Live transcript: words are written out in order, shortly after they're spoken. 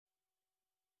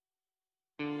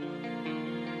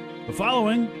The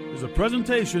following is a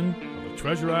presentation of the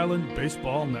Treasure Island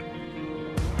Baseball Network.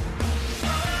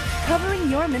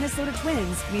 Covering your Minnesota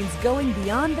Twins means going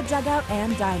beyond the dugout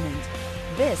and diamond.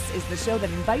 This is the show that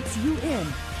invites you in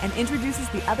and introduces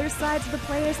the other side to the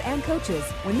players and coaches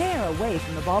when they are away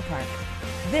from the ballpark.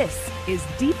 This is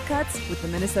Deep Cuts with the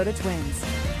Minnesota Twins.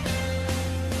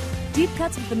 Deep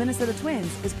Cuts with the Minnesota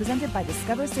Twins is presented by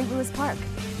Discover St. Louis Park.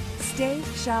 Stay,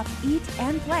 shop, eat,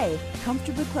 and play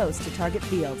comfortably close to Target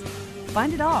Field.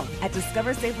 Find it all at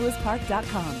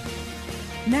discoverstlouispark.com.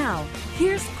 Now,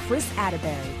 here's Chris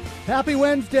Atterbury. Happy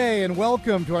Wednesday and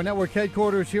welcome to our network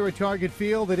headquarters here at Target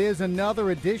Field. It is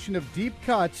another edition of Deep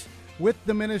Cuts with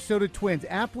the Minnesota Twins,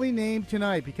 aptly named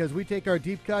tonight because we take our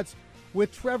Deep Cuts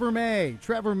with Trevor May.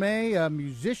 Trevor May, a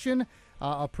musician,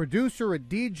 a producer, a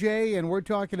DJ, and we're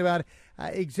talking about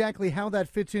exactly how that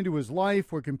fits into his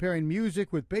life. We're comparing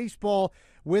music with baseball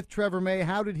with Trevor May.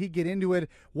 How did he get into it?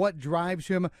 What drives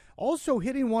him? Also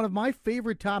hitting one of my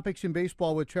favorite topics in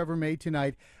baseball with Trevor May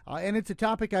tonight, and it's a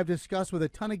topic I've discussed with a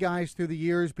ton of guys through the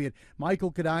years, be it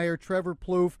Michael Cuddyer, Trevor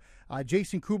Plouffe,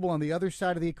 Jason Kubel on the other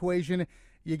side of the equation.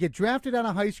 You get drafted out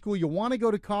of high school, you want to go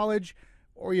to college,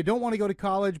 or you don't want to go to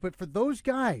college, but for those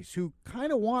guys who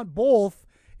kind of want both,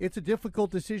 it's a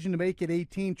difficult decision to make at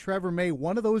 18. Trevor May,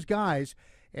 one of those guys,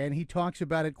 and he talks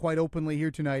about it quite openly here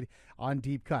tonight on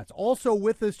Deep Cuts. Also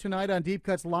with us tonight on Deep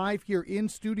Cuts live here in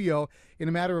studio in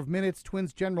a matter of minutes,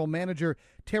 Twins general manager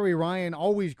Terry Ryan.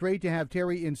 Always great to have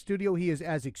Terry in studio. He is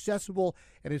as accessible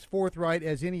and as forthright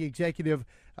as any executive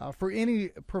for any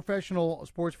professional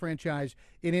sports franchise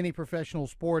in any professional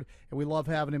sport, and we love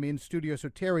having him in studio. So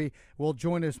Terry will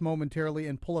join us momentarily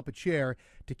and pull up a chair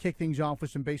to kick things off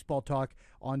with some baseball talk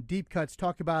on Deep Cuts.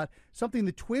 Talk about something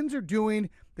the Twins are doing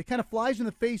that kind of flies in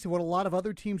the face of what a lot of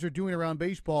other teams are doing around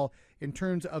baseball in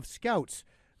terms of scouts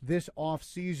this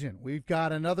offseason. We've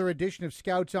got another edition of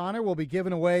Scouts Honor. We'll be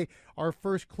giving away our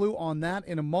first clue on that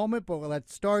in a moment, but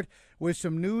let's start with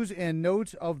some news and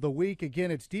notes of the week.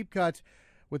 Again, it's Deep Cuts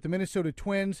with the Minnesota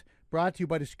Twins, brought to you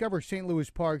by Discover St. Louis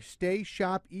Park. Stay,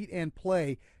 shop, eat, and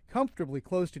play comfortably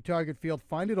close to Target Field.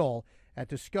 Find it all at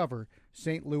Discover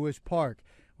St. Louis Park.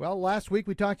 Well, last week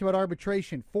we talked about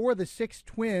arbitration. 4 of the 6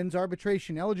 Twins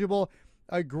arbitration eligible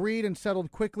agreed and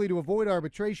settled quickly to avoid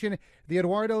arbitration. The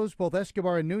Eduardos, both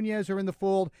Escobar and Nunez, are in the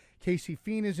fold. Casey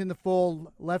Fien is in the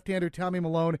fold. Left-hander Tommy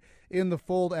Milone in the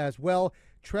fold as well.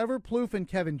 Trevor Plouffe and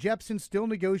Kevin Jepsen still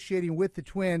negotiating with the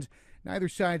Twins. Neither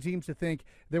side seems to think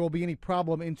there will be any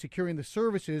problem in securing the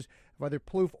services of either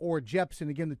Plouffe or Jepsen.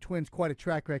 Again, the Twins quite a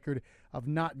track record of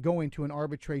not going to an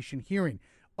arbitration hearing.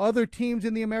 Other teams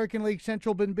in the American League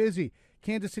Central been busy.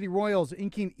 Kansas City Royals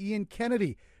inking Ian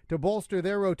Kennedy to bolster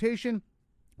their rotation.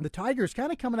 The Tigers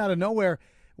kind of coming out of nowhere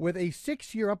with a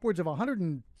 6-year, upwards of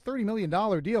 $130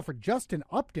 million deal for Justin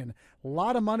Upton. A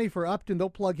lot of money for Upton. They'll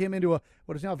plug him into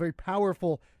what is now a very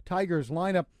powerful Tigers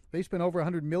lineup. They spent over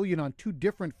 $100 million on 2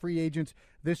 different free agents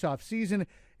this offseason.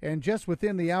 And just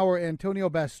within the hour, Antonio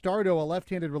Bastardo, a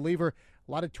left-handed reliever,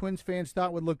 a lot of Twins fans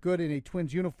thought would look good in a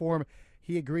Twins uniform.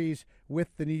 He agrees with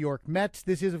the New York Mets.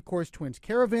 This is, of course, Twins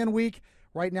Caravan Week.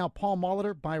 Right now, Paul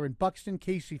Molitor, Byron Buxton,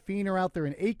 Casey Fien are out there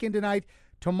in Aiken tonight.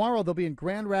 Tomorrow, they'll be in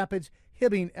Grand Rapids,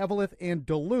 Hibbing, Eveleth, and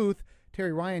Duluth.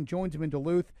 Terry Ryan joins him in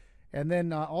Duluth. And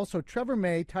then also Trevor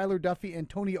May, Tyler Duffy, and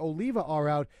Tony Oliva are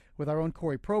out with our own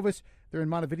Corey Provis. They're in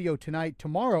Montevideo tonight.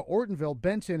 Tomorrow, Ortonville,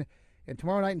 Benson, and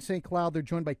tomorrow night in St. Cloud, they're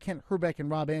joined by Kent Herbeck and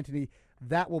Rob Anthony.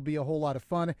 That will be a whole lot of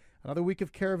fun. Another week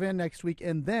of Caravan next week.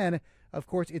 And then, of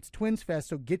course, it's Twins Fest.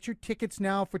 So get your tickets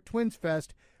now for Twins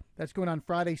Fest. That's going on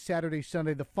Friday, Saturday,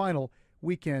 Sunday, the final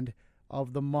weekend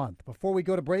of the month. Before we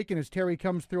go to break, and as Terry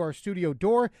comes through our studio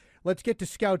door, let's get to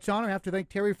Scouts Honor. I have to thank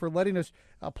Terry for letting us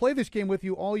play this game with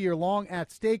you all year long. At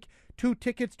stake, 2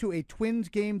 tickets to a Twins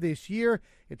game this year.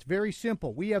 It's very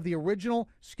simple. We have the original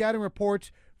scouting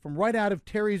reports from right out of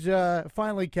Terry's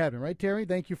filing cabinet. Right, Terry?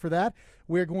 Thank you for that.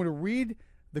 We're going to read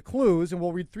the clues, and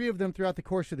we'll read 3 of them throughout the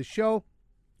course of the show.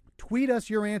 Tweet us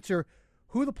your answer,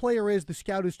 who the player is the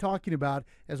scout is talking about,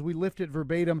 as we lift it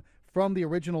verbatim from the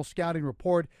original scouting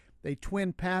report. A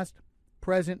Twin past,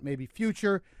 present, maybe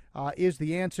future is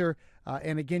the answer.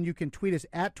 And again, you can tweet us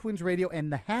at Twins Radio,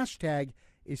 and the hashtag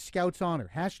is Scouts Honor.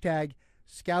 Hashtag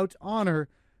Scouts Honor.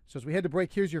 So as we head to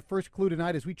break, here's your first clue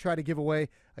tonight as we try to give away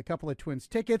a couple of Twins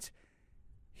tickets.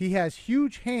 He has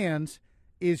huge hands,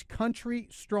 is country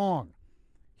strong.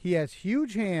 He has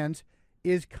huge hands,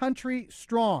 is country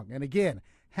strong. And again,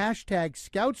 hashtag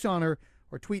Scouts Honor,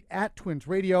 or tweet at Twins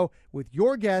Radio with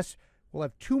your guess. We'll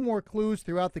have 2 more clues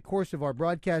throughout the course of our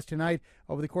broadcast tonight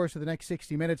over the course of the next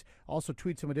 60 minutes. Also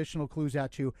tweet some additional clues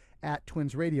at you at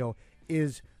Twins Radio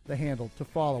is the handle to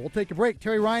follow. We'll take a break.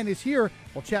 Terry Ryan is here.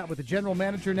 We'll chat with the general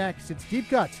manager next. It's Deep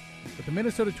Cuts with the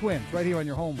Minnesota Twins right here on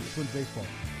your home for Twins baseball.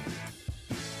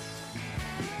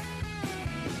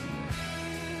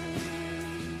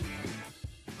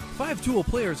 5-tool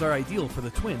players are ideal for the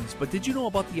Twins, but did you know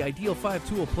about the ideal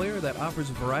 5-tool player that offers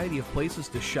a variety of places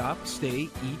to shop, stay,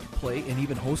 eat, play, and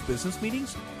even host business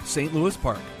meetings? St. Louis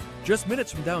Park. Just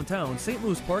minutes from downtown, St.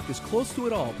 Louis Park is close to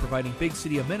it all, providing big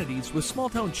city amenities with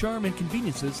small-town charm and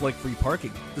conveniences like free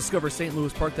parking. Discover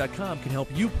stlouispark.com can help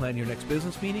you plan your next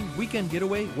business meeting, weekend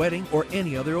getaway, wedding, or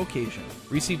any other occasion.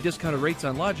 Receive discounted rates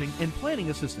on lodging and planning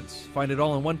assistance. Find it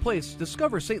all in one place.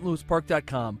 Discover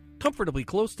stlouispark.com, comfortably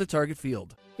close to Target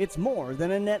Field. It's more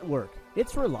than a network.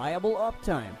 It's reliable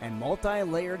uptime and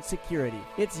multi-layered security.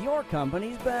 It's your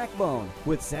company's backbone.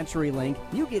 With CenturyLink,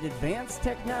 you get advanced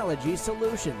technology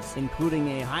solutions, including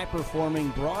a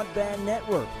high-performing broadband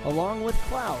network, along with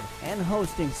cloud and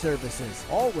hosting services,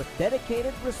 all with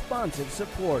dedicated, responsive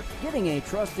support. Getting a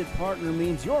trusted partner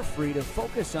means you're free to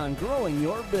focus on growing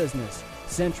your business.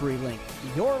 CenturyLink,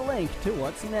 your link to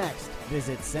what's next.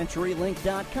 Visit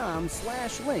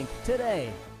CenturyLink.com/link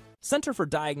today. Center for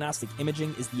Diagnostic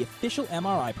Imaging is the official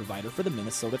MRI provider for the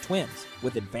Minnesota Twins.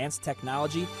 With advanced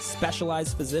technology,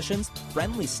 specialized physicians,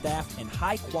 friendly staff, and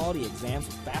high-quality exams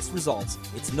with fast results,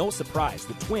 it's no surprise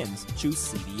the Twins choose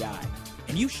CDI.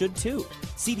 And you should too.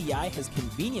 CDI has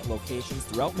convenient locations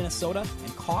throughout Minnesota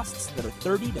and costs that are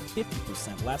 30 to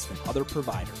 50% less than other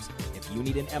providers. If you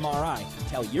need an MRI,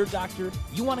 tell your doctor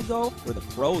you want to go where the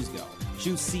pros go.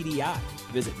 Choose CDI.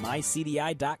 Visit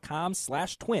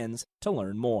mycdi.com/twins to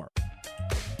learn more.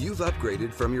 You've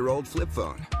upgraded from your old flip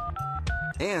phone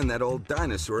and that old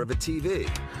dinosaur of a TV.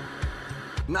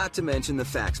 Not to mention the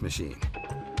fax machine.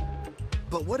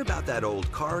 But what about that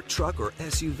old car, truck, or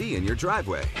SUV in your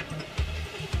driveway?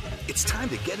 It's time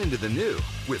to get into the new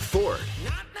with Ford.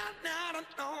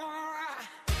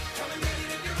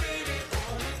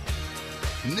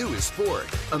 New is Ford,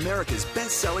 America's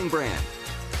best-selling brand.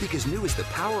 Because new is the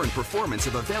power and performance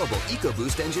of available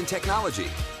EcoBoost engine technology.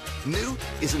 New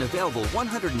is an available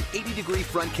 180-degree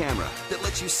front camera that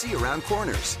lets you see around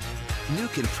corners. New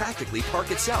can practically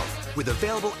park itself with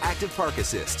available active park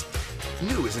assist.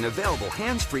 New is an available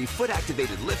hands-free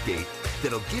foot-activated liftgate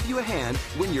that'll give you a hand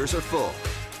when yours are full.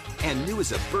 And new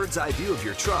is a bird's-eye view of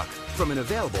your truck from an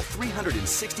available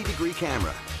 360-degree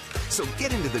camera. So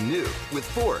get into the new with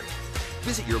Ford.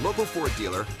 Visit your local Ford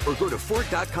dealer or go to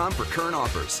Ford.com for current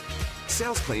offers.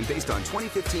 Sales claim based on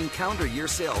 2015 calendar year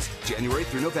sales, January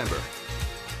through November.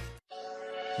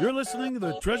 You're listening to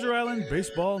the Treasure Island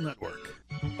Baseball Network.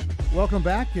 Welcome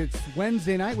back. It's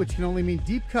Wednesday night, which can only mean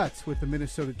deep cuts with the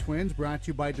Minnesota Twins, brought to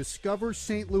you by Discover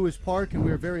St. Louis Park. And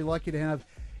we are very lucky to have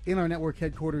in our network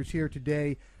headquarters here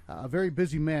today a very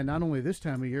busy man, not only this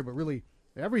time of year, but really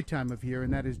every time of year,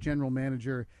 and that is General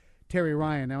Manager Terry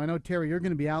Ryan. Now, I know, Terry, you're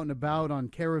going to be out and about on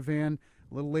Caravan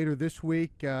a little later this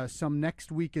week, some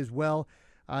next week as well.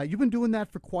 You've been doing that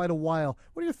for quite a while.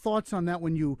 What are your thoughts on that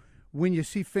when you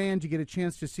see fans, you get a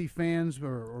chance to see fans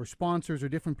or sponsors or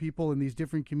different people in these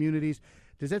different communities?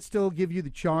 Does that still give you the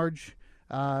charge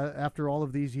after all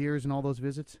of these years and all those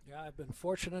visits? Yeah, I've been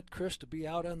fortunate, Chris, to be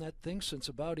out on that thing since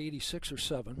about 86 or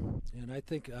 7. And I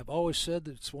think I've always said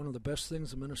that it's one of the best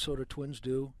things the Minnesota Twins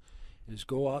do is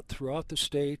go out throughout the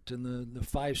state and the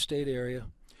 5-state area.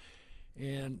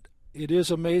 And it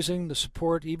is amazing, the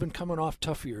support, even coming off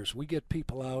tough years. We get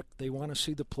people out. They want to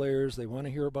see the players. They want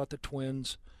to hear about the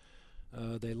Twins.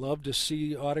 They love to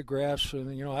see autographs.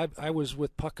 And, you know, I was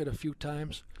with Puckett a few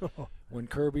times when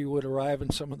Kirby would arrive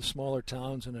in some of the smaller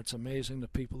towns, and it's amazing the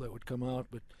people that would come out.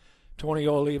 But Tony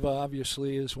Oliva,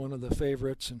 obviously, is one of the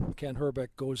favorites, and Ken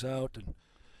Herbeck goes out. And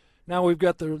now we've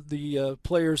got the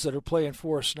players that are playing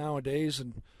for us nowadays,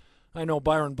 and I know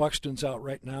Byron Buxton's out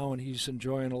right now, and he's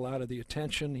enjoying a lot of the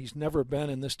attention. He's never been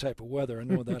in this type of weather. I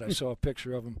know that. I saw a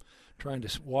picture of him trying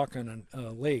to walk on a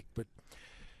lake, but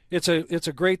it's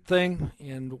a great thing,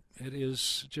 and it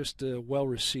is just well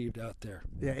received out there.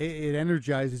 Yeah, it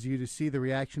energizes you to see the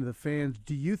reaction of the fans.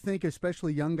 Do you think,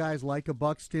 especially young guys like a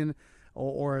Buxton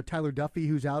or a Tyler Duffy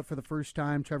who's out for the first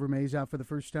time, Trevor May's out for the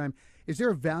first time, is there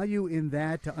a value in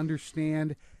that to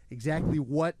understand exactly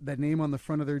what that name on the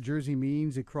front of their jersey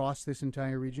means across this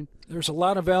entire region? There's a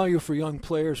lot of value for young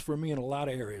players for me in a lot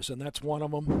of areas, and that's one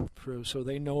of them, so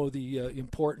they know the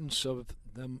importance of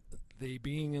they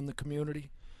being in the community.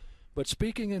 But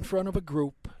speaking in front of a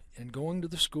group and going to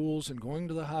the schools and going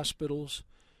to the hospitals,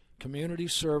 community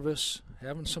service,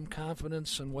 having some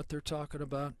confidence in what they're talking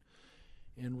about,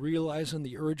 and realizing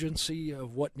the urgency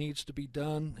of what needs to be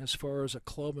done as far as a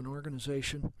club and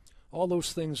organization, all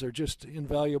those things are just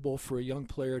invaluable for a young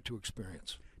player to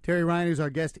experience. Terry Ryan is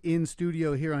our guest in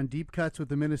studio here on Deep Cuts with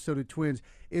the Minnesota Twins.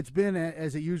 It's been,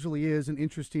 as it usually is, an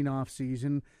interesting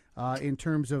offseason in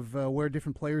terms of where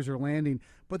different players are landing.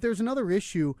 But there's another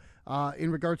issue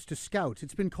in regards to scouts.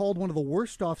 It's been called one of the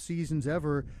worst off seasons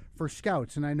ever for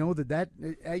scouts, and I know that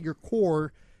at your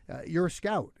core, you're a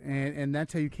scout, and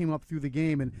that's how you came up through the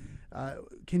game. And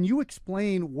can you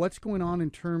explain what's going on in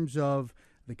terms of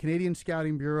the Canadian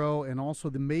Scouting Bureau and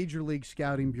also the Major League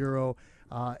Scouting Bureau,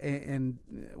 and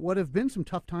what have been some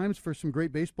tough times for some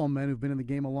great baseball men who've been in the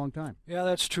game a long time? Yeah,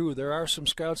 that's true. There are some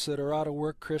scouts that are out of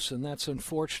work, Chris, and that's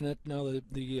unfortunate. Now,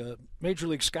 the Major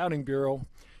League Scouting Bureau,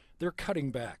 they're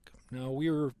cutting back. Now, we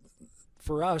were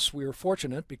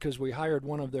fortunate because we hired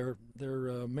one of their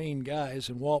main guys,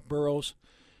 in Walt Burrows.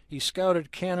 He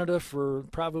scouted Canada for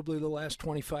probably the last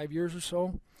 25 years or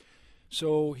so.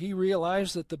 So he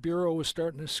realized that the Bureau was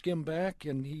starting to skim back,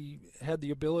 and he had the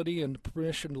ability and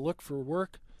permission to look for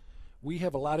work. We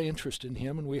have a lot of interest in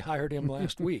him, and we hired him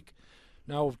last week.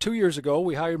 Now, 2 years ago,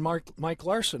 we hired Mike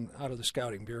Larson out of the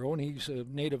Scouting Bureau, and he's a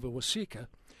native of Waseca.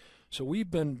 So we've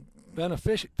been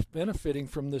benefiting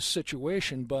from this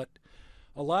situation, but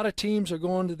a lot of teams are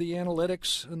going to the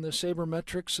analytics and the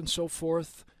sabermetrics and so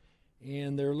forth,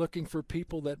 and they're looking for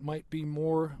people that might be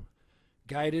more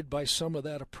guided by some of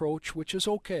that approach, which is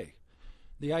okay.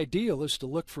 The ideal is to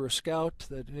look for a scout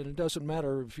and it doesn't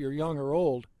matter if you're young or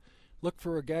old, look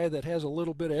for a guy that has a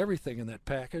little bit of everything in that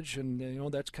package, and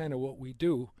that's kind of what we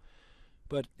do.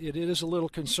 But it is a little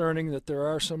concerning that there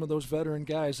are some of those veteran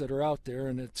guys that are out there,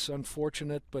 and it's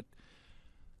unfortunate, but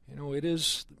it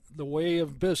is the way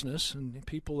of business, and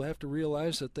people have to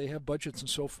realize that they have budgets and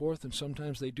so forth, and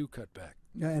sometimes they do cut back.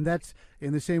 Yeah, and that's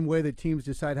in the same way that teams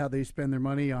decide how they spend their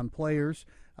money on players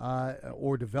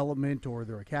or development or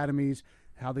their academies.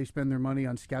 How they spend their money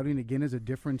on scouting, again, is a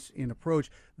difference in approach.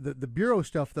 The Bureau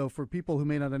stuff, though, for people who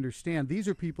may not understand, these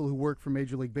are people who work for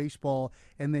Major League Baseball,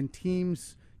 and then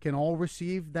teams can all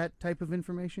receive that type of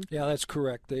information? Yeah, that's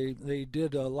correct. They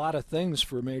did a lot of things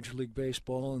for Major League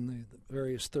Baseball and the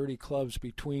various 30 clubs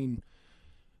between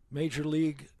Major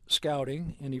League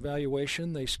scouting and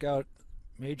evaluation. They scout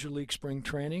Major League spring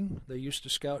training. They used to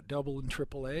scout double and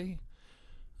triple A.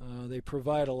 They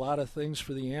provide a lot of things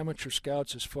for the amateur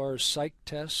scouts as far as psych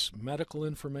tests, medical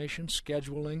information,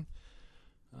 scheduling.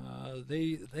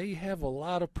 They have a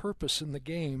lot of purpose in the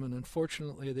game, and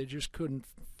unfortunately they just couldn't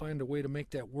find a way to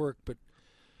make that work. But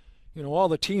all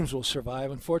the teams will survive.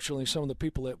 Unfortunately, some of the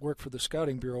people that work for the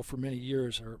Scouting Bureau for many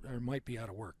years might be out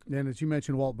of work. And as you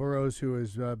mentioned, Walt Burrows, who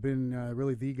has been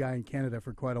really the guy in Canada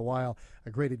for quite a while,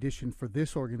 a great addition for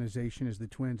this organization as the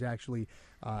Twins actually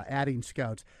adding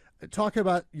scouts. Talk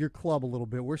about your club a little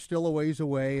bit. We're still a ways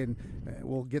away, and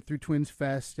we'll get through Twins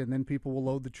Fest, and then people will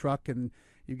load the truck, and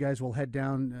you guys will head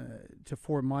down to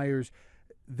Fort Myers.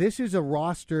 This is a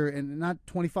roster, and not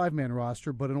 25-man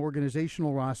roster, but an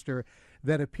organizational roster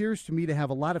that appears to me to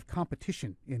have a lot of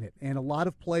competition in it, and a lot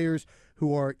of players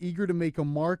who are eager to make a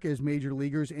mark as major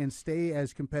leaguers and stay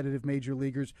as competitive major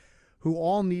leaguers, who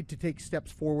all need to take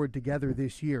steps forward together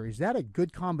this year. Is that a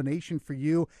good combination for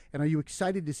you, and are you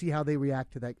excited to see how they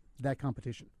react to that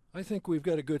competition? I think we've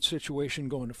got a good situation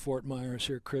going to Fort Myers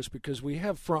here, Chris, because we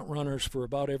have front runners for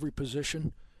about every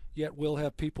position, yet we'll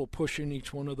have people pushing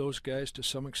each one of those guys to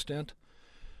some extent.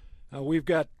 We've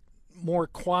got more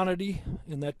quantity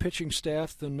in that pitching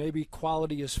staff than maybe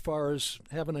quality as far as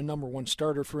having a number one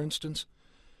starter, for instance.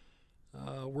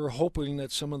 We're hoping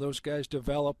that some of those guys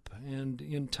develop and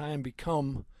in time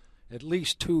become at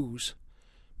least twos.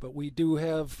 But we do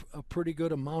have a pretty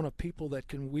good amount of people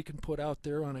that we can put out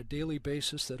there on a daily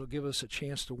basis that'll give us a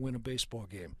chance to win a baseball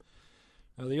game.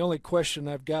 Now, the only question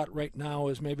I've got right now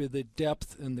is maybe the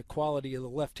depth and the quality of the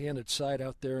left-handed side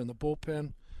out there in the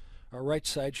bullpen. Our right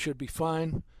side should be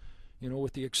fine.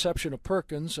 With the exception of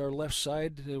Perkins, our left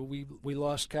side, we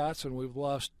lost Kotz and we've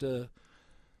lost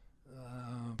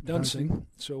Dunsing.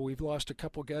 So we've lost a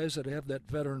couple guys that have that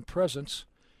veteran presence.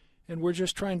 And we're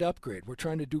just trying to upgrade. We're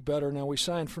trying to do better. Now, we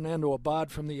signed Fernando Abad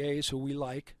from the A's, who we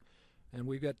like. And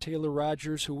we've got Taylor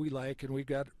Rogers, who we like. And we've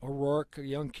got O'Rourke, a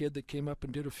young kid that came up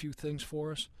and did a few things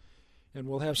for us. And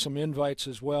we'll have some invites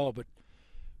as well. But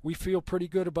we feel pretty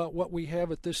good about what we have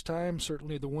at this time.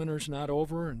 Certainly the winter's not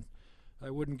over. And I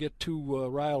wouldn't get too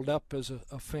riled up as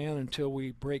a fan until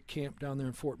we break camp down there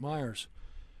in Fort Myers.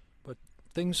 But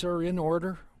things are in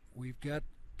order. We've got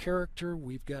character,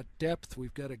 we've got depth,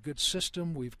 we've got a good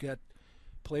system, we've got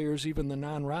players, even the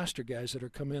non-roster guys that are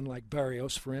come in, like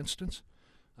Barrios, for instance.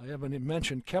 I haven't even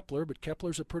mentioned Kepler, but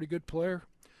Kepler's a pretty good player.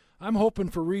 I'm hoping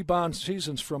for rebound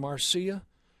seasons from Arcia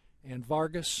and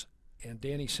Vargas and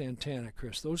Danny Santana,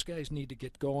 Chris. Those guys need to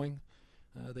get going.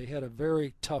 They had a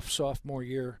very tough sophomore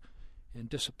year and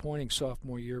disappointing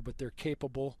sophomore year, but they're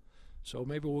capable. So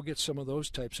maybe we'll get some of those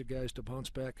types of guys to bounce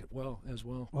back as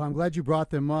well. Well, I'm glad you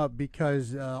brought them up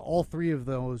because all three of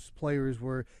those players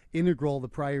were integral the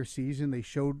prior season. They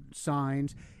showed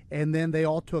signs, and then they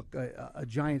all took a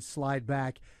giant slide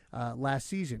back last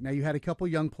season. Now, you had a couple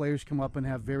young players come up and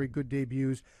have very good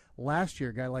debuts last year.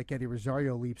 A guy like Eddie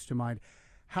Rosario leaps to mind.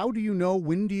 How do you know,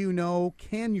 when do you know,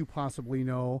 can you possibly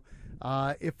know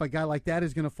if a guy like that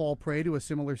is going to fall prey to a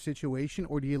similar situation,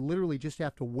 or do you literally just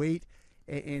have to wait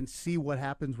and see what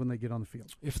happens when they get on the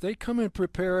field? If they come in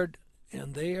prepared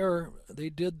and they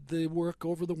did the work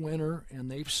over the winter and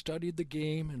they've studied the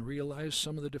game and realized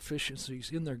some of the deficiencies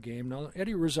in their game. Now,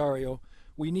 Eddie Rosario,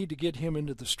 we need to get him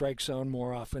into the strike zone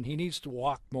more often. He needs to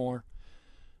walk more.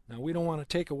 Now, we don't want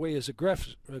to take away his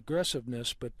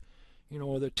aggressiveness, but you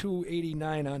know, the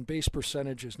 289 on base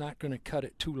percentage is not going to cut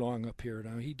it too long up here.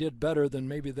 Now, he did better than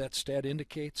maybe that stat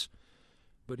indicates,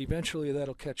 but eventually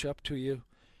that'll catch up to you.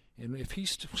 And if he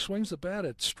swings the bat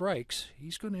at strikes,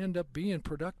 he's going to end up being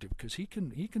productive because he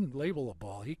can label a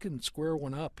ball. He can square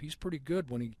one up. He's pretty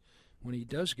good when he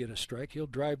does get a strike. He'll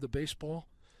drive the baseball.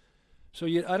 So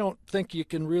I don't think you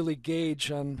can really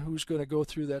gauge on who's going to go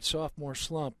through that sophomore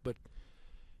slump, but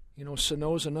you know,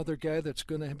 Sano's another guy that's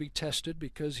going to be tested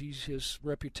because his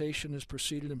reputation has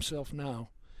preceded himself now,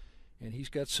 and he's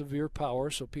got severe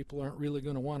power, so people aren't really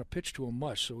going to want to pitch to him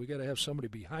much. So we got to have somebody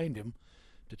behind him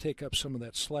to take up some of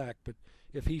that slack. But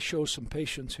if he shows some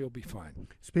patience, he'll be fine.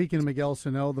 Speaking of Miguel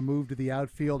Sano, the move to the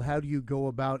outfield, how do you go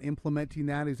about implementing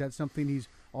that? Is that something he's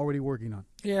already working on?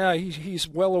 Yeah, he's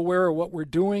well aware of what we're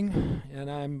doing, and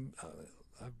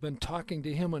I've been talking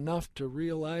to him enough to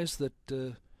realize that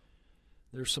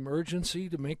there's some urgency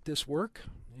to make this work,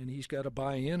 and he's got to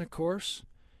buy in, of course.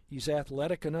 He's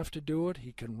athletic enough to do it.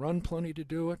 He can run plenty to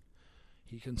do it.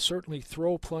 He can certainly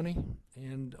throw plenty,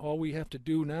 and all we have to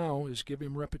do now is give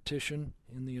him repetition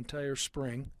in the entire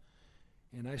spring,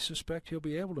 and I suspect he'll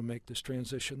be able to make this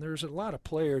transition. There's a lot of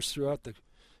players throughout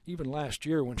even last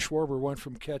year when Schwarber went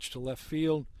from catch to left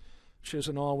field,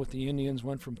 Chisenhall with the Indians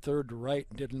went from third to right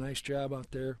and did a nice job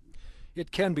out there.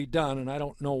 It can be done, and I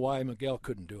don't know why Miguel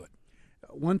couldn't do it.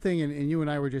 One thing, and you and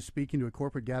I were just speaking to a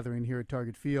corporate gathering here at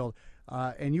Target Field,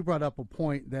 and you brought up a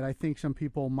point that I think some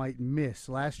people might miss.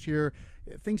 Last year,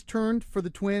 things turned for the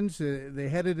Twins. They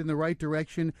headed in the right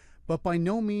direction, but by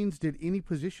no means did any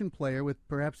position player, with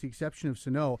perhaps the exception of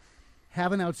Sano,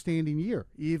 have an outstanding year,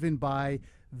 even by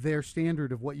their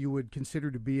standard of what you would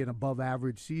consider to be an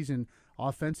above-average season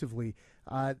offensively.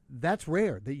 That's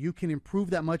rare, that you can improve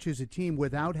that much as a team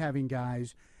without having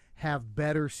guys have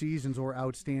better seasons or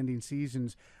outstanding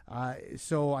seasons.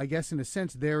 So I guess in a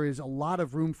sense there is a lot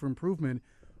of room for improvement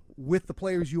with the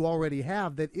players you already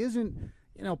have that isn't,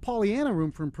 Pollyanna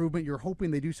room for improvement. You're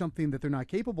hoping they do something that they're not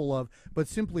capable of, but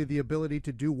simply the ability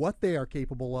to do what they are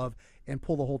capable of and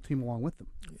pull the whole team along with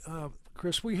them.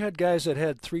 Chris, we had guys that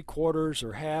had three-quarters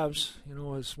or halves.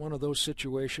 It's one of those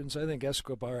situations. I think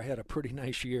Escobar had a pretty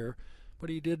nice year,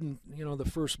 but he didn't, the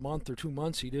first month or 2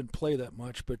 months he didn't play that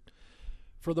much. But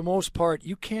for the most part,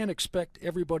 you can't expect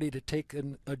everybody to take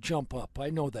a jump up.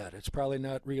 I know that. It's probably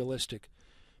not realistic.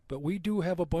 But we do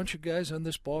have a bunch of guys on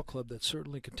this ball club that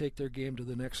certainly can take their game to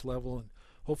the next level, and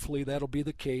hopefully that'll be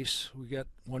the case. We got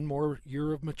one more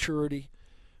year of maturity.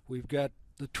 We've got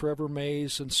the Trevor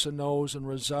Mays and Sanos and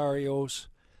Rosarios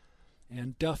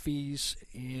and Duffys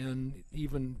and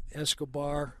even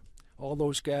Escobar. All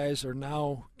those guys are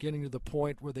now getting to the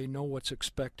point where they know what's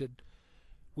expected.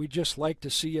 We just like to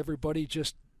see everybody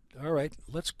just, all right,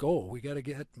 let's go. We got to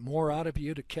get more out of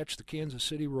you to catch the Kansas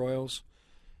City Royals.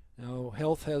 Now,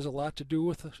 health has a lot to do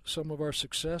with some of our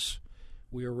success.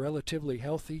 We are relatively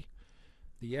healthy.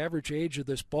 The average age of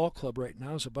this ball club right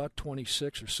now is about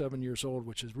 26 or 7 years old,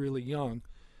 which is really young.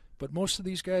 But most of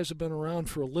these guys have been around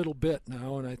for a little bit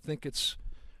now, and I think it's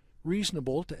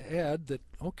reasonable to add that,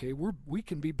 okay, we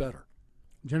can be better.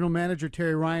 General Manager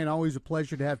Terry Ryan, always a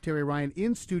pleasure to have Terry Ryan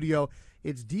in studio.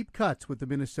 It's Deep Cuts with the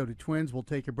Minnesota Twins. We'll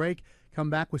take a break,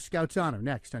 come back with Scouts Honor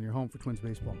next on your home for Twins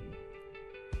baseball.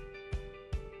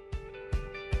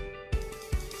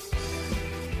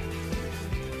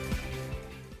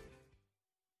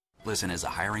 Listen, as a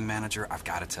hiring manager, I've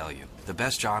got to tell you, the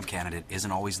best job candidate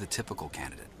isn't always the typical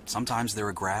candidate. Sometimes they're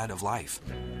a grad of life.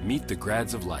 Meet the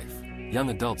grads of life. Young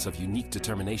adults of unique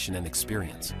determination and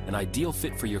experience, an ideal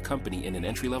fit for your company in an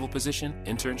entry-level position,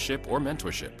 internship, or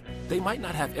mentorship. They might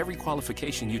not have every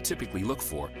qualification you typically look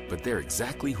for, but they're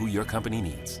exactly who your company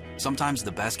needs. Sometimes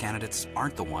the best candidates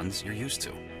aren't the ones you're used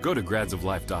to. Go to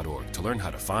gradsoflife.org to learn how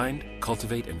to find,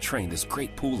 cultivate, and train this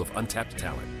great pool of untapped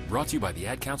talent. Brought to you by the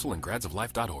Ad Council and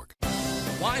gradsoflife.org.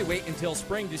 Why wait until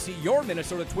spring to see your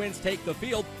Minnesota Twins take the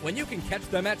field when you can catch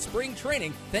them at spring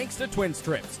training thanks to Twins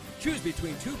Trips? Choose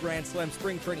between 2 Grand Slam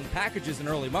spring training packages in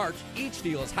early March. Each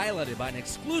deal is highlighted by an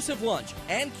exclusive lunch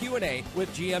and Q&A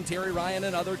with GM Terry Ryan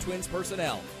and other Twins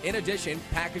personnel. In addition,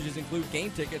 packages include game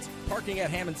tickets, parking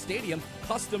at Hammond Stadium,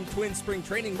 custom Twins spring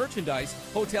training merchandise,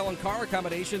 hotel and car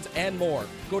accommodations, and more.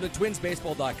 Go to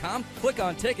twinsbaseball.com, click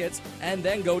on tickets, and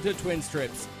then go to Twins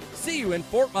Trips. See you in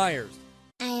Fort Myers.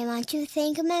 I want to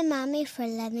thank my mommy for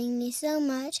loving me so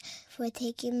much, for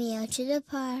taking me out to the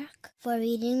park, for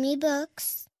reading me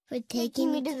books, for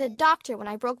taking me to the doctor when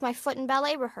I broke my foot in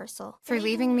ballet rehearsal, for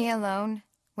leaving me alone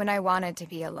when I wanted to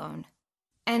be alone.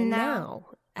 And now,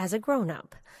 as a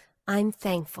grown-up, I'm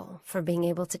thankful for being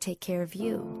able to take care of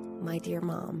you, my dear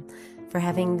mom, for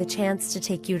having the chance to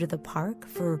take you to the park,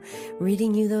 for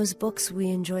reading you those books we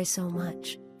enjoy so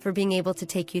much, for being able to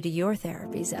take you to your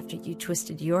therapies after you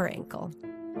twisted your ankle,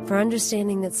 for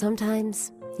understanding that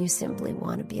sometimes you simply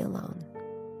want to be alone.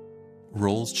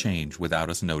 Roles change without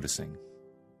us noticing.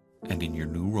 And in your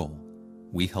new role,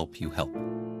 we help you help.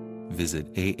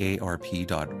 Visit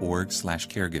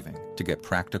aarp.org/caregiving to get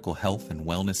practical health and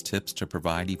wellness tips to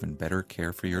provide even better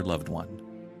care for your loved one.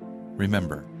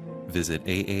 Remember, visit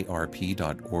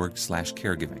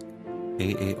aarp.org/caregiving.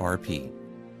 AARP.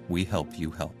 We help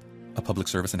you help. A public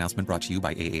service announcement brought to you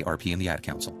by AARP and the Ad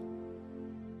Council.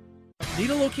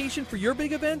 Need a location for your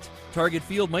big event? Target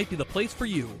Field might be the place for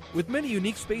you. With many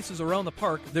unique spaces around the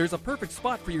park, there's a perfect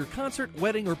spot for your concert,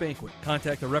 wedding, or banquet.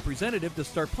 Contact a representative to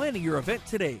start planning your event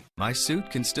today. My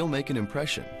suit can still make an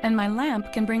impression. And my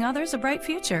lamp can bring others a bright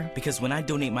future. Because when I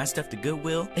donate my stuff to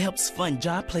Goodwill, it helps fund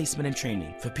job placement and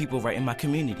training for people right in my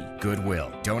community. Goodwill.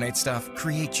 Donate stuff,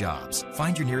 create jobs.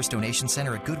 Find your nearest donation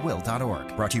center at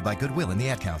goodwill.org. Brought to you by Goodwill and the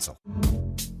Ad Council.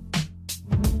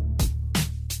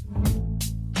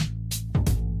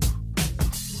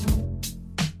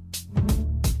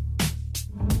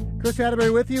 Chris Atterbury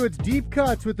with you. It's Deep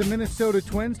Cuts with the Minnesota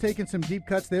Twins, taking some deep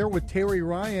cuts there with Terry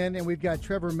Ryan, and we've got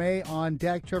Trevor May on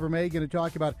deck. Trevor May going to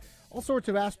talk about all sorts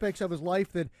of aspects of his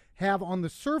life that have on the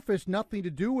surface nothing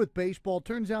to do with baseball.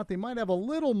 Turns out they might have a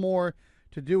little more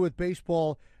to do with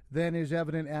baseball than is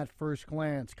evident at first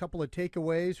glance. Couple of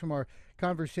takeaways from our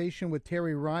conversation with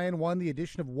Terry Ryan. One, the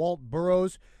addition of Walt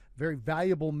Burrows, very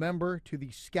valuable member to the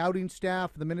scouting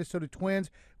staff of the Minnesota Twins,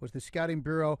 was the Scouting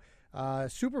Bureau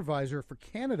supervisor for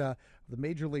Canada, the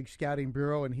Major League Scouting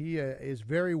Bureau, and he is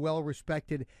very well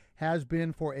respected, has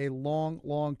been for a long,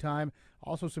 long time.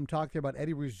 Also some talk there about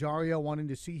Eddie Rosario, wanting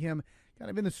to see him kind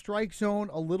of in the strike zone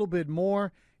a little bit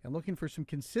more and looking for some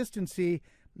consistency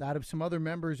out of some other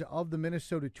members of the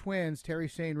Minnesota Twins. Terry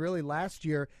saying really last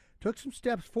year took some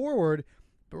steps forward,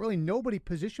 but really nobody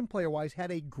position player-wise had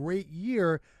a great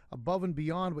year above and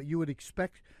beyond what you would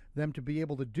expect them to be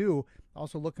able to do.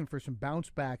 Also looking for some bounce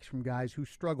backs from guys who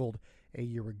struggled a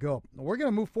year ago. We're going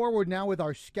to move forward now with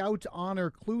our Scout Honor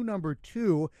clue number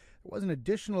 2. There was an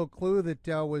additional clue that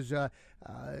was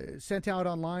sent out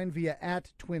online via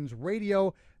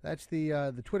 @TwinsRadio. That's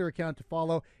the Twitter account to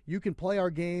follow. You can play our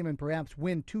game and perhaps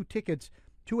win 2 tickets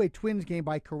to a Twins game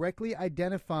by correctly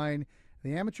identifying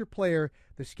the amateur player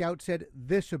the scout said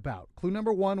this about. Clue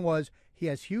number 1 was, he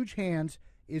has huge hands,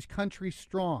 is country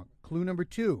strong. Clue number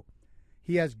 2,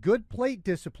 he has good plate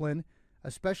discipline,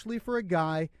 especially for a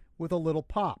guy with a little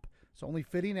pop. It's only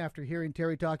fitting after hearing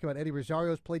Terry talk about Eddie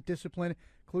Rosario's plate discipline.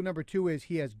 Clue number 2 is,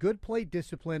 he has good plate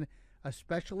discipline,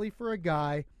 especially for a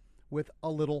guy with a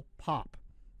little pop.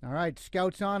 All right,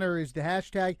 Scouts Honor is the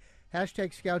hashtag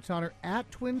Scouts Honor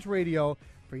 @TwinsRadio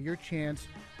for your chance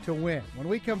to win. When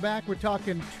we come back, we're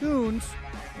talking tunes.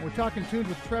 We're talking tunes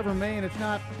with Trevor May, and it's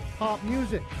not pop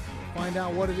music. We'll find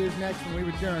out what it is next when we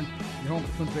return. You're home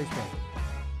for Twins Baseball.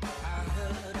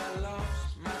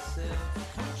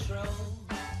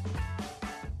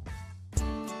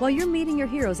 While you're meeting your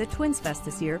heroes at Twins Fest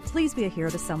this year, please be a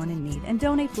hero to someone in need and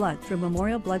donate blood through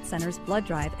Memorial Blood Center's blood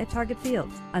drive at Target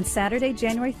Field. On Saturday,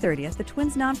 January 30th, the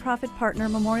Twins nonprofit partner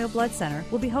Memorial Blood Center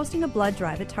will be hosting a blood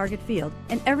drive at Target Field,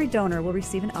 and every donor will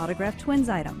receive an autographed Twins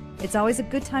item. It's always a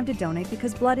good time to donate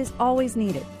because blood is always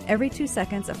needed. Every 2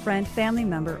 seconds, a friend, family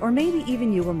member, or maybe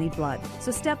even you will need blood. So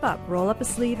step up, roll up a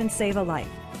sleeve, and save a life.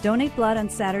 Donate blood on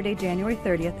Saturday, January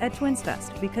 30th at Twins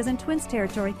Fest, because in Twins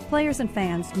territory, players and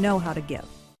fans know how to give.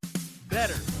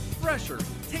 Better, fresher,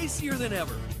 tastier than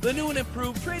ever. The new and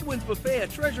improved Trade Winds Buffet at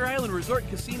Treasure Island Resort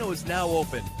and Casino is now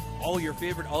open. All your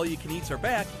favorite all-you-can-eats are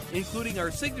back, including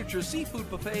our signature seafood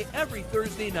buffet every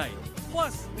Thursday night.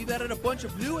 Plus, we've added a bunch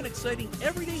of new and exciting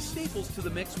everyday staples to the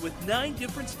mix with 9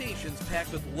 different stations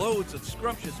packed with loads of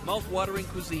scrumptious, mouth-watering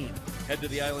cuisine. Head to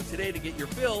the island today to get your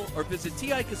fill or visit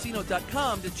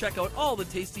TICasino.com to check out all the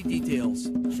tasty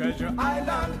details. Treasure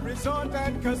Island Resort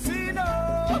and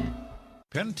Casino.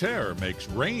 Pentair makes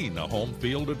rain a home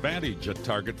field advantage at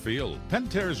Target Field.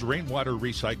 Pentair's rainwater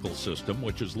recycle system,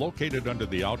 which is located under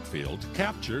the outfield,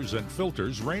 captures and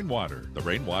filters rainwater. The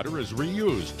rainwater is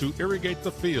reused to irrigate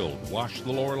the field, wash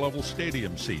the lower-level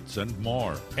stadium seats, and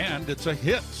more. And it's a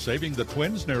hit, saving the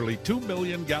Twins nearly 2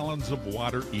 million gallons of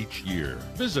water each year.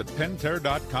 Visit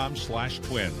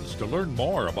Pentair.com/twins to learn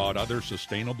more about other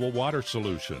sustainable water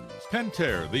solutions.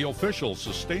 Pentair, the official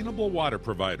sustainable water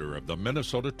provider of the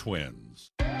Minnesota Twins.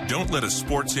 Don't let a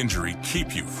sports injury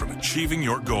keep you from achieving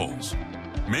your goals.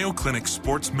 Mayo Clinic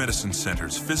Sports Medicine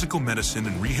Center's physical medicine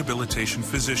and rehabilitation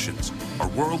physicians are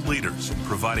world leaders in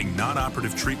providing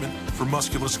non-operative treatment for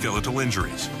musculoskeletal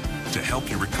injuries to help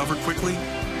you recover quickly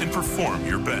and perform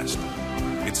your best.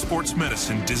 It's sports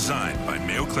medicine designed by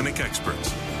Mayo Clinic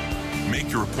experts.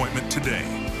 Make your appointment today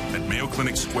at Mayo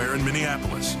Clinic Square in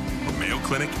Minneapolis or Mayo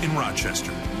Clinic in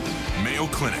Rochester. Mayo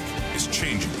Clinic is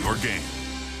changing your game.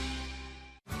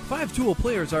 5-tool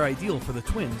players are ideal for the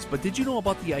Twins, but did you know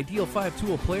about the ideal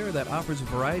 5-tool player that offers a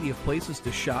variety of places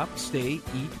to shop, stay,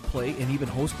 eat, play, and even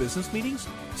host business meetings?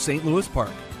 St. Louis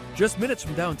Park. Just minutes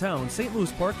from downtown, St.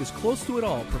 Louis Park is close to it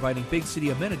all, providing big city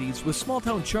amenities with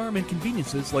small-town charm and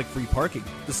conveniences like free parking.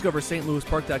 Discover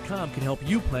StLouisPark.com can help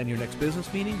you plan your next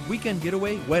business meeting, weekend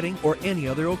getaway, wedding, or any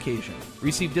other occasion.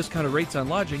 Receive discounted rates on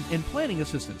lodging and planning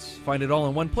assistance. Find it all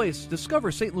in one place.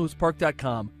 Discover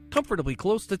StLouisPark.com, comfortably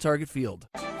close to Target Field.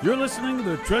 You're listening to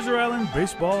the Treasure Island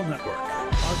Baseball Network.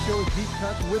 Our show is Deep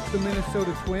Cut with the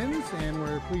Minnesota Twins, and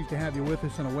we're pleased to have you with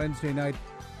us on a Wednesday night.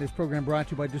 This program brought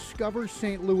to you by Discover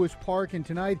St. Louis Park, and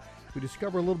tonight we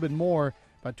discover a little bit more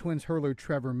about Twins hurler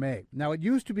Trevor May. Now, it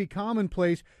used to be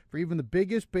commonplace for even the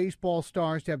biggest baseball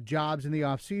stars to have jobs in the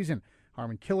offseason.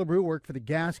 Harmon Killebrew worked for the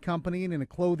gas company and in a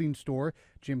clothing store.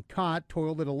 Jim Cott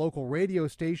toiled at a local radio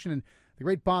station, and the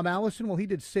great Bob Allison, well, he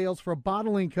did sales for a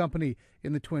bottling company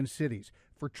in the Twin Cities.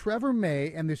 For Trevor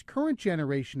May and this current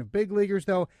generation of big leaguers,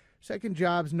 though, second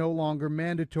job's no longer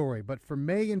mandatory. But for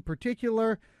May in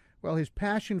particular, well, his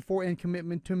passion for and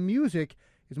commitment to music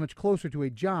is much closer to a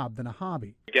job than a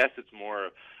hobby. I guess it's more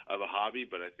of a hobby,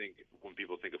 but I think when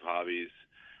people think of hobbies,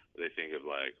 they think of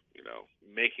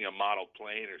making a model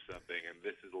plane or something, and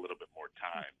this is a little bit more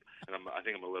time. And I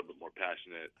think I'm a little bit more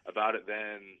passionate about it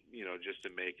than, just to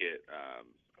make it,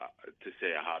 to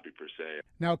say a hobby per se.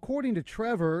 Now, according to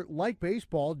Trevor, like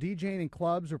baseball, DJing in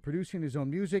clubs or producing his own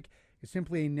music is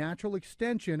simply a natural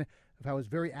extension of how his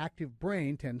very active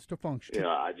brain tends to function.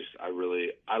 I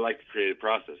like the creative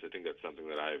process. I think that's something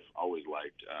that I've always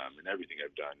liked in everything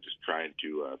I've done, just trying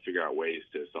to figure out ways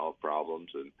to solve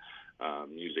problems, and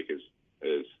music is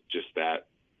just that,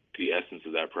 the essence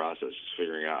of that process, just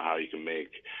figuring out how you can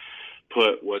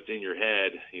put what's in your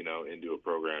head, into a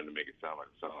program to make it sound like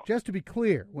a song. Just to be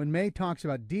clear, when May talks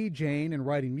about DJing and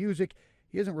writing music,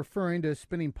 he isn't referring to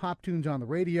spinning pop tunes on the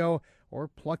radio or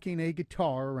plucking a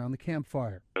guitar around the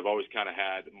campfire. I've always kind of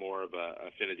had more of an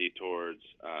affinity towards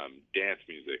dance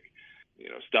music,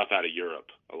 stuff out of Europe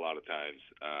a lot of times,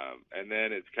 and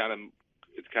then it's kind of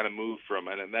moved from,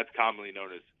 and that's commonly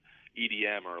known as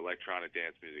EDM or electronic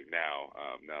dance music now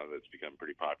that's become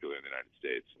pretty popular in the United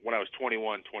States. When I was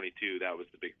 21, 22, that was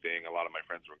the big thing. A lot of my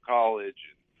friends were in college,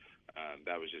 and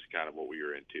that was just kind of what we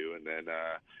were into. And then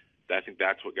I think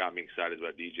that's what got me excited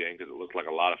about DJing, because it looked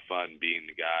like a lot of fun being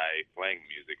the guy playing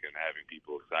music and having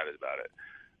people excited about it.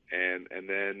 And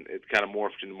then it's kind of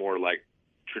morphed into more like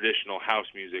traditional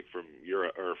house music from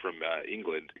Europe or from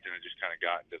England, and I just kind of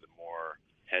got into the more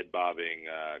head-bobbing,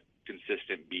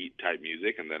 consistent beat type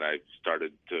music, and then I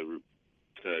started to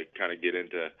kind of get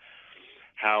into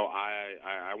how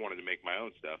I wanted to make my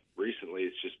own stuff. Recently,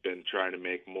 it's just been trying to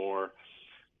make more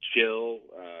chill,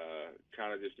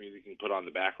 kind of just music you can put on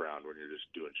the background when you're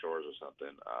just doing chores or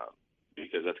something,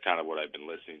 because that's kind of what I've been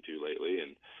listening to lately,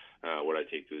 and what I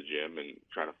take to the gym, and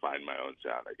trying to find my own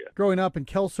sound, I guess. Growing up in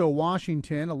Kelso,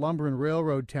 Washington, a lumber and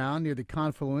railroad town near the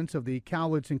confluence of the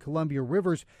Cowlitz and Columbia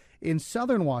Rivers in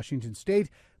southern Washington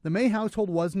state, the May household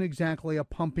wasn't exactly a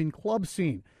pumping club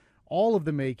scene. All of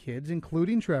the May kids,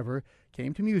 including Trevor,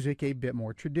 came to music a bit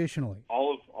more traditionally.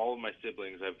 All of my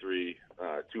siblings, I have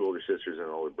two older sisters and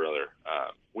an older brother.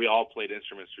 We all played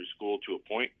instruments through school to a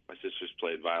point. My sisters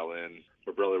played violin.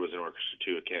 My brother was in orchestra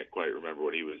too. I can't quite remember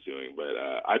what he was doing, but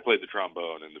I played the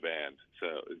trombone in the band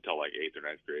until like 8th or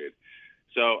 9th grade.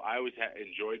 So I always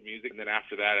enjoyed music, and then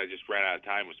after that, I just ran out of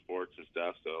time with sports and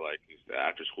stuff. So like the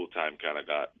after-school time kind of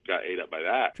got ate up by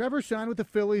that. Trevor signed with the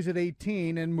Phillies at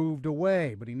 18 and moved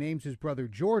away, but he names his brother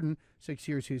Jordan, 6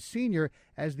 years his senior,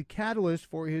 as the catalyst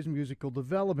for his musical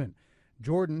development.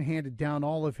 Jordan handed down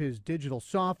all of his digital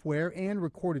software and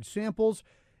recorded samples,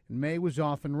 and May was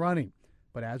off and running.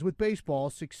 But as with baseball,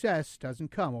 success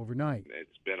doesn't come overnight.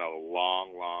 It's been a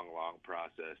long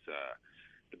process.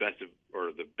 The best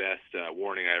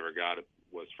warning I ever got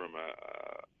was from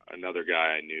another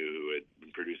guy I knew who had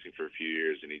been producing for a few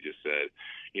years, and he just said,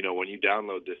 when you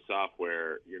download this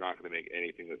software, you're not going to make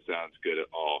anything that sounds good at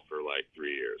all for like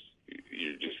 3 years.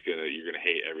 You're gonna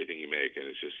hate everything you make, and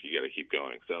it's just you got to keep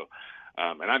going. So,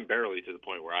 and I'm barely to the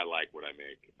point where I like what I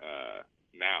make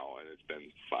now, and it's been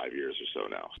 5 years or so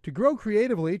now. To grow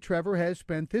creatively, Trevor has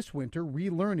spent this winter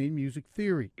relearning music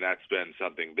theory. And that's been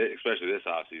something, especially this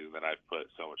offseason, that I've put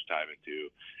so much time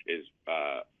into, is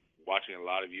watching a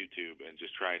lot of YouTube and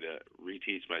just trying to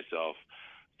reteach myself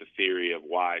the theory of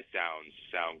why sounds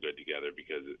sound good together,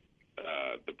 because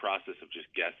the process of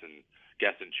just guess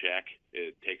and check,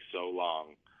 it takes so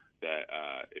long that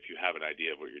if you have an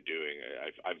idea of what you're doing,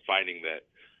 I'm finding that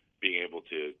being able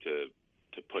to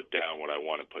put down what I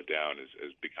want to put down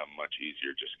has become much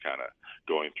easier, just kind of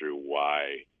going through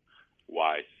why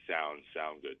sounds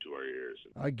sound good to our ears.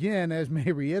 Again, as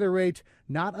May reiterates,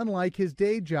 not unlike his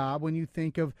day job when you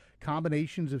think of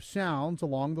combinations of sounds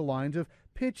along the lines of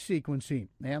pitch sequencing.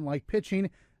 And like pitching,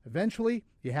 eventually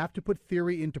you have to put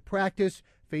theory into practice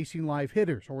facing live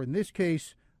hitters, or in this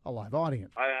case, a live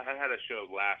audience. I had a show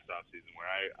last offseason where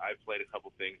I played a couple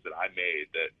things that I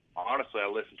made that honestly I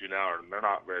listen to now, and they're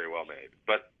not very well made.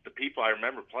 But the people, I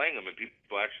remember playing them, and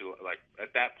people actually, like,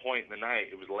 at that point in the night,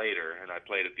 it was later, and I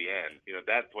played at the end. At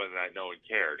that point in the night, no one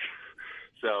cared.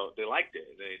 So they liked it,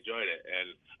 and they enjoyed it.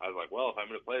 And I was like, well, if I'm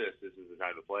going to play this, this is the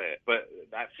time to play it. But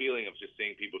that feeling of just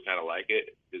seeing people kind of like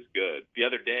it is good. The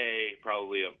other day,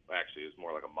 probably, actually, it was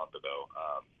more like a month ago,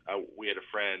 we had a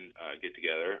friend get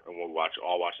together, and we'll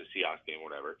all watch the Seahawks game or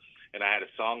whatever. And I had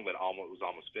a song that was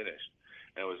almost finished.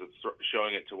 And I was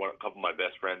showing it to a couple of my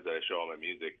best friends that I show them my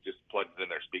music, just plugged it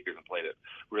in their speakers and played it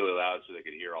really loud so they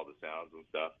could hear all the sounds and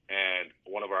stuff. And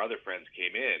one of our other friends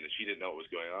came in, and she didn't know what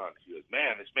was going on. She goes,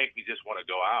 man, this makes me just want to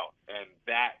go out. And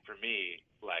that, for me,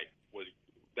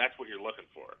 that's what you're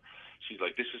looking for. She's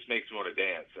like, this just makes me want to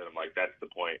dance. And I'm like, that's the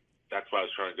point. That's what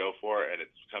I was trying to go for, and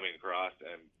it's coming across,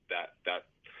 and that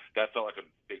felt like a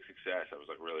big success. I was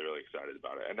like really, really excited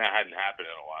about it. And that hadn't happened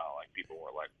in a while. Like, people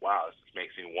were like, wow, this just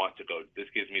makes me want to go.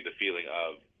 This gives me the feeling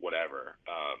of whatever.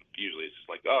 Usually it's just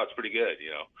like, oh, it's pretty good,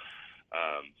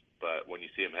 but when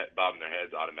you see them bobbing their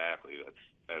heads automatically,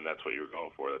 that's what you were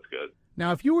going for. That's good.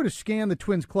 Now, if you were to scan the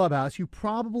Twins clubhouse, you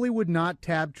probably would not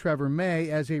tab Trevor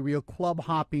May as a real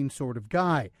club-hopping sort of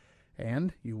guy.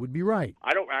 And you would be right.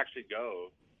 I don't actually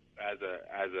go as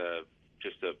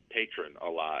just a patron a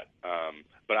lot.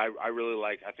 But I really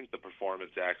I think the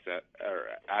performance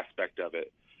aspect of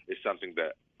it is something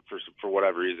that, for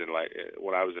whatever reason, like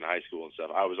when I was in high school and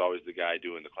stuff, I was always the guy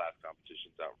doing the class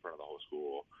competitions out in front of the whole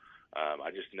school. I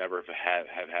just never have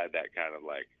had that kind of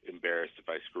like embarrassed if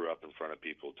I screw up in front of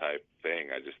people type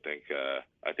thing. I just think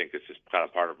I think it's just kind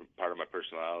of part of my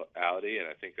personality,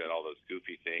 and I think that all those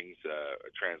goofy things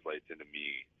translates into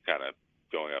me kind of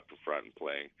going up in front and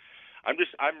playing. I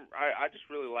just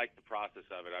really like the process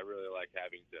of it. I really like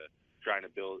trying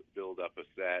to build up a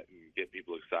set and get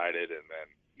people excited and then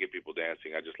get people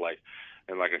dancing. I just like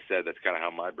I said, that's kind of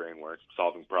how my brain works,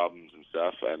 solving problems and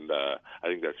stuff. And I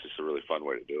think that's just a really fun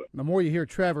way to do it. The more you hear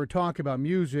Trevor talk about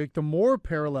music, the more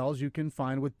parallels you can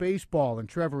find with baseball. And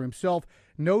Trevor himself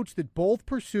notes that both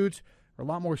pursuits are a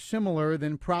lot more similar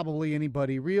than probably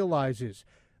anybody realizes.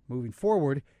 Moving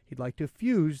forward, he'd like to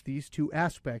fuse these two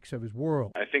aspects of his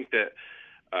world. I think that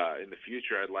in the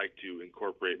future, I'd like to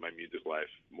incorporate my music life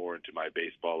more into my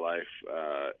baseball life.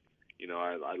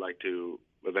 I'd like to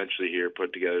eventually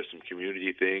put together some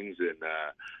community things and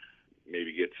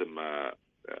maybe get some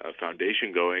a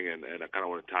foundation going, and I kind of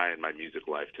want to tie in my music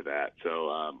life to that. So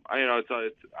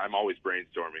I'm always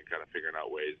brainstorming, kind of figuring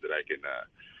out ways that I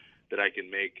can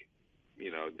make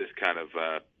this kind of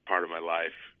part of my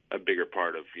life a bigger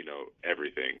part of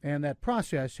everything. And that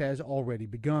process has already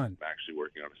begun. I'm actually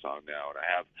working on a song now, and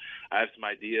I have some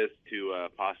ideas to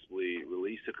possibly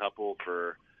release a couple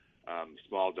for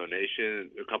small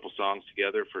donation, a couple songs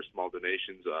together for small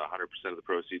donations. 100% of the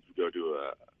proceeds would go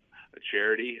to a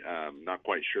charity. Not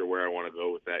quite sure where I want to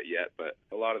go with that yet, but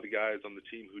a lot of the guys on the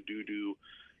team who do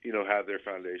have their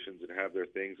foundations and have their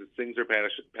things, it's things they're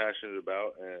passionate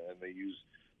about, and they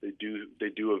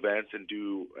do events and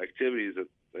do activities that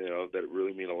that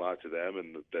really mean a lot to them,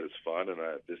 and that it's fun. And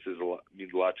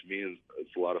means a lot to me, and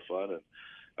it's a lot of fun. And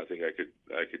I think I could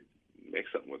make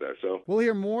something with that. So we'll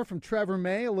hear more from Trevor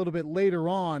May a little bit later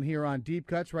on here on Deep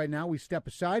Cuts. Right now, we step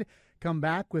aside, come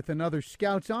back with another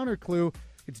Scouts Honor Clue.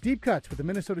 It's Deep Cuts with the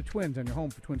Minnesota Twins on your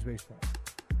home for Twins baseball.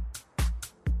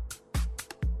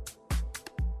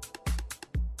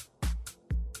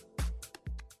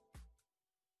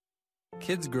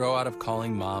 Kids grow out of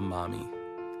calling mom mommy.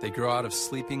 They grow out of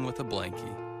sleeping with a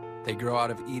blankie. They grow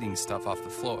out of eating stuff off the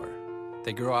floor.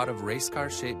 They grow out of race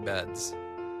car-shaped beds.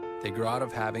 They grow out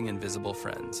of having invisible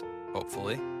friends,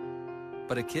 hopefully.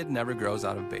 But a kid never grows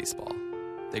out of baseball.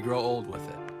 They grow old with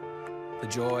it. The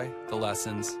joy, the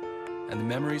lessons, and the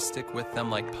memories stick with them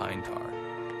like pine tar.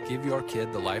 Give your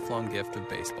kid the lifelong gift of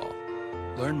baseball.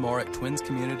 Learn more at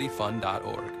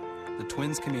twinscommunityfund.org. The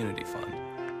Twins Community Fund.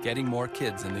 Getting more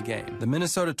kids in the game. The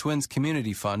Minnesota Twins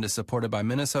Community Fund is supported by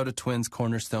Minnesota Twins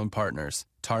Cornerstone Partners,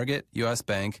 Target, U.S.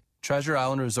 Bank, Treasure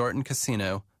Island Resort and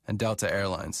Casino, and Delta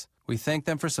Airlines. We thank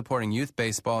them for supporting youth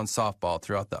baseball and softball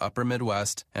throughout the upper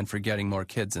Midwest and for getting more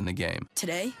kids in the game.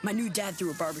 Today, my new dad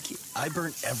threw a barbecue. I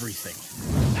burnt everything.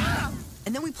 Ah!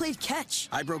 And then we played catch.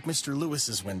 I broke Mr.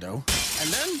 Lewis's window. And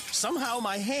then, somehow,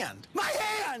 my hand. My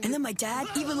hand! And then my dad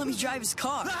even let me drive his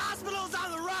car. The hospital's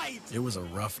on the right! It was a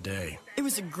rough day. It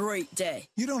was a great day.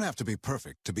 You don't have to be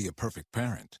perfect to be a perfect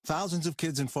parent. Thousands of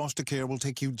kids in foster care will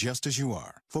take you just as you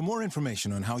are. For more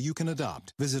information on how you can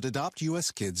adopt, visit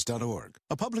adoptuskids.org.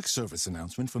 A public service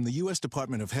announcement from the U.S.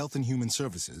 Department of Health and Human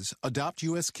Services, Adopt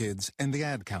U.S. Kids, and the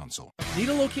Ad Council. Need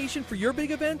a location for your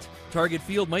big event? Target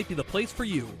Field might be the place for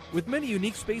you. With many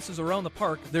unique spaces around the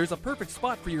park, there's a perfect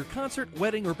spot for your concert,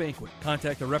 wedding, or banquet.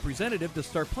 Contact a representative to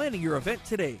start planning your event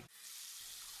today.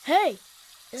 Hey,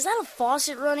 is that a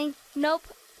faucet running? Nope,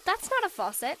 that's not a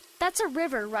faucet. That's a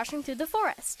river rushing through the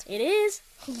forest. It is?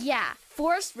 Yeah,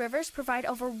 forest rivers provide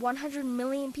over 100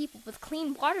 million people with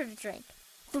clean water to drink.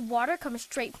 The water comes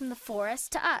straight from the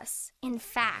forest to us. In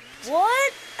fact...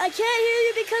 What? I can't hear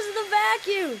you because of the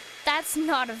vacuum. That's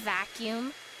not a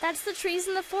vacuum. That's the trees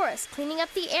in the forest cleaning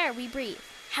up the air we breathe.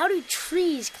 How do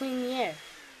trees clean the air?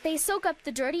 They soak up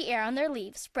the dirty air on their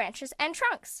leaves, branches, and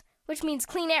trunks, which means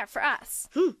clean air for us.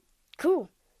 Cool.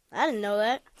 I didn't know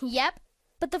that. Yep.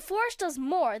 But the forest does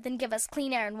more than give us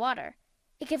clean air and water.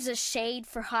 It gives us shade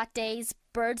for hot days,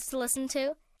 birds to listen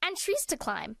to, and trees to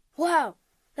climb. Wow,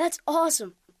 that's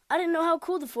awesome. I didn't know how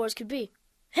cool the forest could be.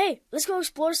 Hey, let's go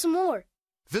explore some more.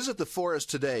 Visit the forest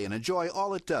today and enjoy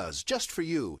all it does, just for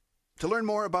you. To learn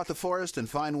more about the forest and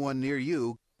find one near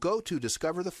you, go to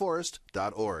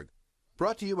discovertheforest.org.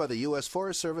 Brought to you by the U.S.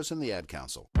 Forest Service and the Ad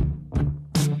Council.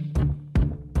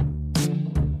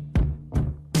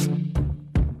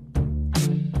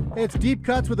 It's Deep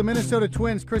Cuts with the Minnesota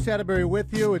Twins. Chris Atterbury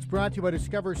with you. It's brought to you by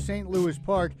Discover St. Louis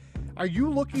Park. Are you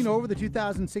looking over the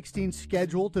 2016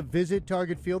 schedule to visit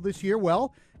Target Field this year?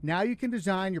 Well, now you can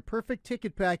design your perfect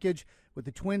ticket package with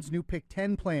the Twins' new Pick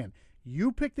 10 plan.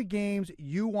 You pick the games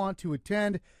you want to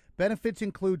attend. Benefits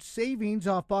include savings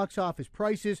off box office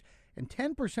prices and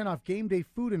 10% off game day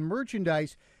food and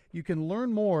merchandise. You can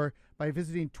learn more by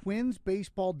visiting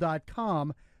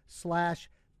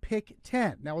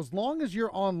twinsbaseball.com/pick10. Now, as long as you're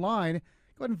online,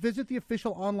 go ahead and visit the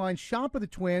official online shop of the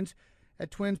Twins at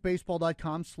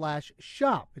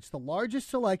twinsbaseball.com/shop. It's the largest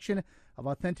selection of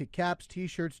authentic caps,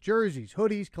 T-shirts, jerseys,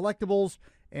 hoodies, collectibles,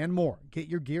 and more. Get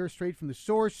your gear straight from the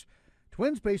source,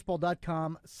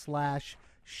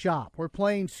 twinsbaseball.com/shop. We're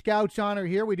playing Scouts Honor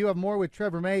here. We do have more with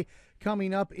Trevor May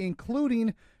coming up,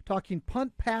 including talking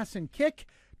punt, pass, and kick,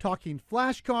 talking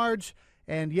flashcards,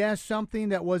 and yes, something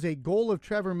that was a goal of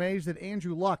Trevor May's that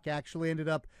Andrew Luck actually ended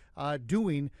up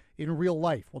doing in real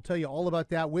life. We'll tell you all about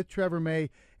that with Trevor May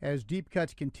as Deep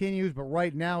Cuts continues, but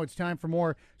right now it's time for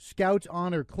more Scouts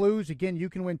Honor Clues. Again, you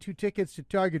can win 2 tickets to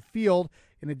Target Field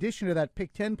in addition to that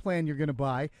Pick 10 plan you're going to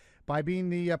buy by being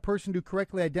the person to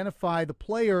correctly identify the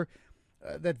player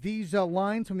that these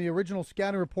lines from the original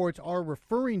scouting reports are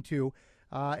referring to.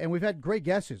 And we've had great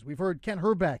guesses. We've heard Kent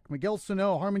Herbeck, Miguel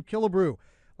Sano, Harmon Killebrew,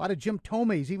 a lot of Jim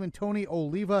Tomes, even Tony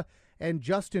Oliva and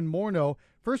Justin Morneau.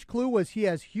 First clue was he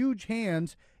has huge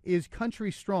hands, is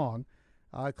country strong.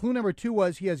 Clue number 2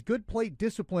 was he has good plate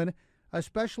discipline,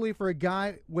 especially for a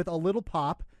guy with a little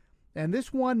pop. And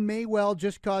this one may well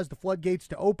just cause the floodgates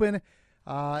to open.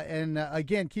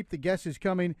 Again, keep the guesses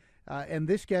coming. And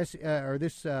this guess, or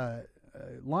this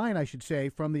line, I should say,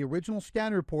 from the original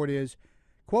scouting report is,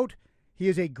 quote, he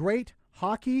is a great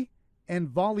hockey and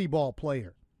volleyball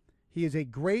player. He is a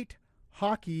great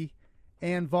hockey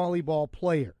and volleyball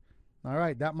player. All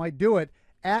right, that might do it.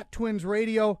 At Twins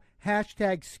Radio,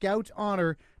 hashtag Scouts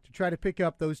Honor to try to pick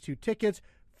up those 2 tickets.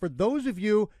 For those of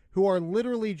you who are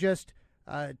literally just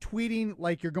tweeting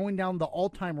like you're going down the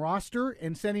all-time roster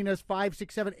and sending us 5,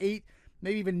 6, 7, 8,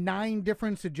 maybe even 9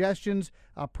 different suggestions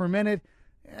per minute,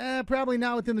 probably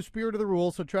not within the spirit of the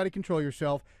rules, so try to control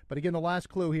yourself. But again, the last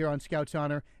clue here on Scouts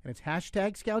Honor, and it's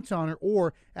hashtag Scouts Honor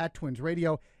or at Twins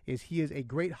Radio, is he is a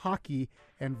great hockey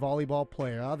and volleyball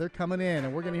player. They're coming in,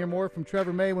 and we're going to hear more from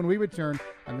Trevor May when we return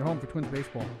on your home for Twins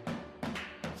Baseball.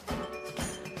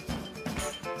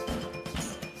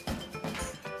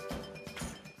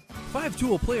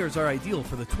 Five-tool players are ideal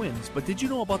for the Twins, but did you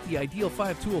know about the ideal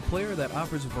five-tool player that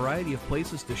offers a variety of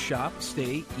places to shop,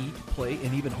 stay, eat, play,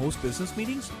 and even host business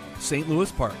meetings? St. Louis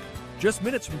Park. Just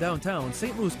minutes from downtown,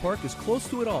 St. Louis Park is close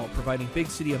to it all, providing big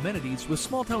city amenities with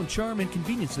small-town charm and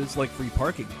conveniences like free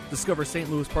parking. Discover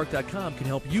stlouispark.com can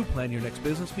help you plan your next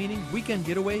business meeting, weekend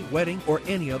getaway, wedding, or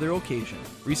any other occasion.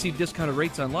 Receive discounted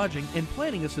rates on lodging and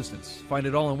planning assistance. Find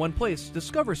it all in one place.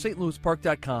 Discover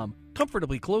stlouispark.com,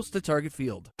 comfortably close to Target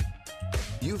Field.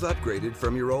 You've upgraded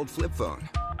from your old flip phone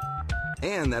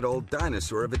and that old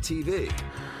dinosaur of a TV,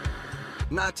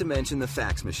 not to mention the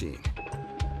fax machine.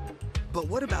 But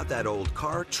what about that old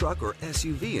car, truck, or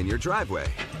SUV in your driveway?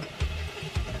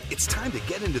 It's time to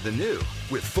get into the new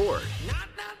with Ford.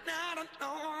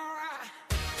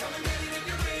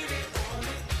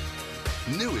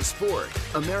 New is Ford,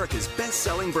 America's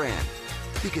best-selling brand.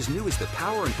 Because new is the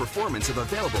power and performance of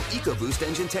available EcoBoost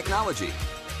engine technology.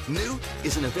 New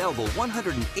is an available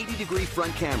 180-degree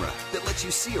front camera that lets you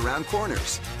see around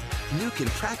corners. New can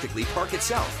practically park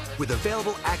itself with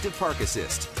available active park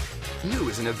assist. New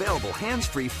is an available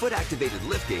hands-free foot-activated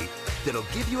liftgate that'll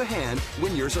give you a hand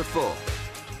when yours are full.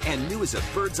 And new is a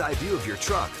bird's-eye view of your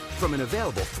truck from an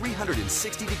available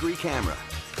 360-degree camera.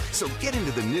 So get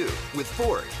into the new with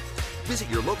Ford.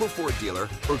 Visit your local Ford dealer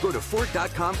or go to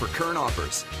Ford.com for current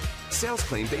offers. Sales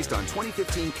claim based on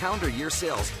 2015 calendar year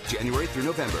sales, January through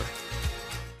November.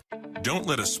 Don't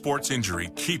let a sports injury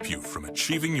keep you from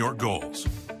achieving your goals.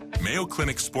 Mayo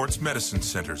Clinic Sports Medicine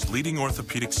Center's leading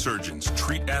orthopedic surgeons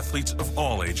treat athletes of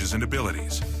all ages and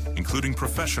abilities, including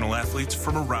professional athletes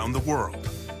from around the world,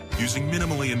 using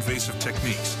minimally invasive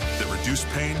techniques that reduce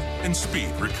pain and speed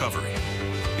recovery.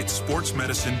 It's sports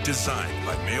medicine designed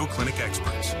by Mayo Clinic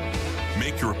experts.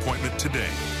 Make your appointment today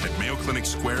at Mayo Clinic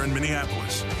Square in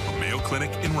Minneapolis or Mayo Clinic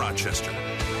in Rochester.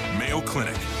 Mayo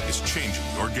Clinic is changing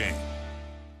your game.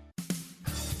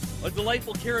 A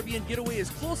delightful Caribbean getaway is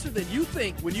closer than you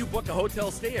think when you book a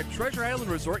hotel stay at Treasure Island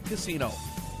Resort Casino.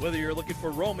 Whether you're looking for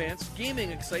romance,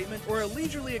 gaming excitement, or a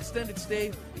leisurely extended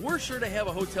stay, we're sure to have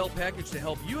a hotel package to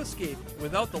help you escape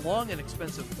without the long and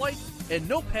expensive flight and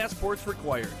no passports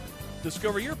required.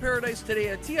 Discover your paradise today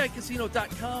at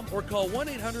TICasino.com or call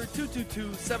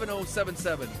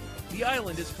 1-800-222-7077. The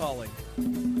island is calling.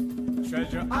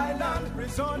 Treasure Island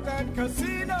Resort and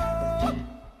Casino.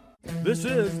 This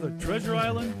is the Treasure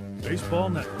Island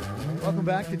Baseball Network. Welcome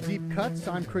back to Deep Cuts.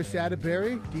 I'm Chris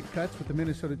Atterbury. Deep Cuts with the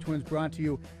Minnesota Twins brought to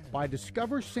you by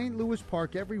Discover St. Louis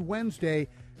Park every Wednesday,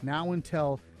 now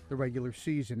until the regular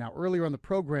season. Now, earlier on the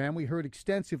program, we heard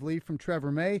extensively from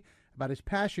Trevor May about his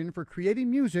passion for creating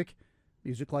music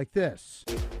like this.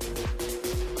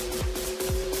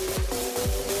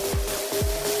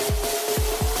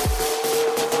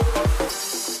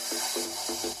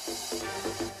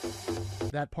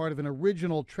 That part of an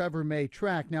original Trevor May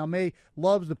track. Now, May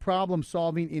loves the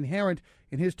problem-solving inherent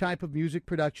in his type of music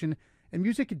production, and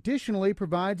music additionally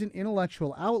provides an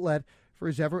intellectual outlet for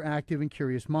his ever-active and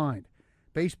curious mind.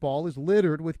 Baseball is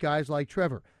littered with guys like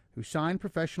Trevor, who signed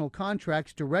professional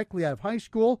contracts directly out of high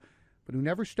school, but who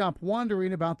never stopped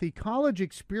wondering about the college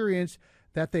experience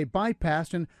that they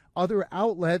bypassed and other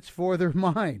outlets for their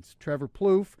minds. Trevor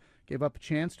Plouffe gave up a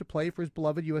chance to play for his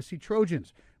beloved USC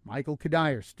Trojans. Michael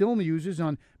Kadire still muses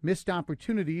on missed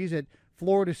opportunities at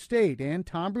Florida State, and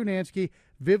Tom Brunansky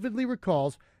vividly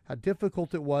recalls how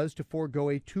difficult it was to forego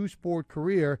a two-sport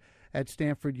career at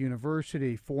Stanford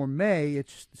University. For May,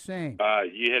 it's the same.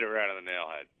 You hit it right on the nail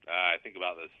head. I think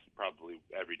about this probably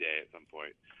every day at some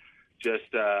point.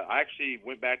 I actually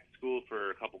went back to school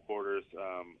for a couple quarters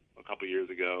a couple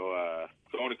years ago.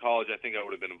 Going to college, I think I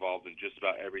would have been involved in just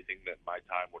about everything that my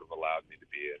time would have allowed me to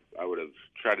be in. I would have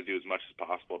tried to do as much as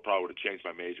possible. I probably would have changed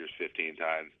my majors 15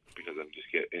 times because I just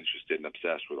get interested and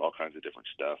obsessed with all kinds of different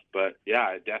stuff. But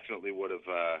yeah, it definitely would have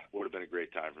been a great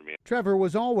time for me. Trevor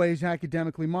was always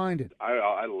academically minded.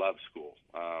 I love school.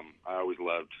 I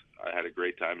had a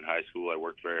great time in high school. I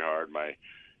worked very hard.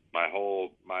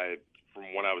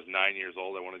 From when I was 9 years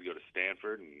old, I wanted to go to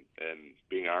Stanford, and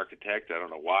being an architect, I don't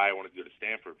know why I wanted to go to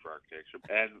Stanford for architecture.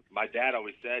 And my dad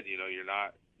always said, you're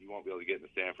not you won't be able to get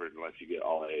into Stanford unless you get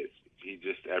all A's. He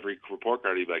just, every report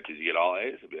card, he'd be like, did you get all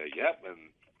A's? I'd be like, yep, and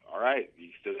all right, you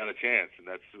still got a chance, and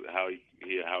that's how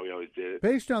he always did it.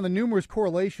 Based on the numerous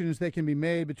correlations that can be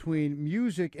made between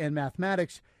music and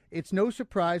mathematics, it's no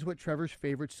surprise what Trevor's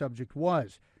favorite subject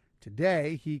was.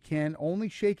 Today, he can only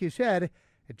shake his head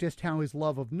at just how his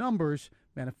love of numbers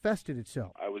manifested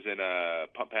itself. I was in a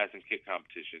pump, pass, and kick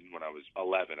competition when I was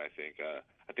 11, I think.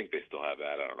 I think they still have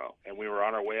that. I don't know. And we were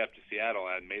on our way up to Seattle,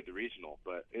 and I had made the regional.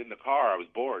 But in the car, I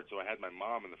was bored, so I had my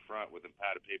mom in the front with a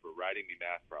pad of paper writing me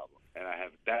math problems. And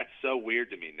that's so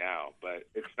weird to me now, but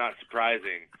it's not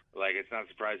surprising. Like, it's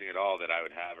not surprising at all that I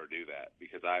would have her do that,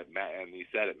 because and he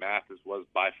said it, math was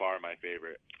by far my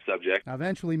favorite subject. Now,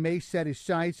 eventually, May set his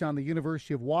sights on the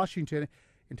University of Washington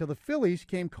until the Phillies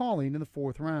came calling in the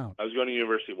 4th round. I was going to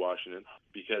University of Washington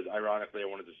because, ironically, I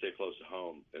wanted to stay close to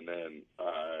home, and then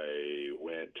I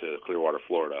went to Clearwater,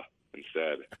 Florida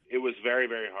instead. It was very,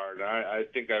 very hard. And I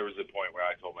think I was at the point where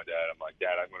I told my dad, I'm like,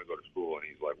 Dad, I'm going to go to school. And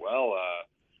he's like, well, are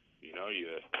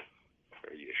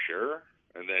you sure?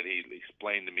 And then he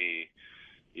explained to me,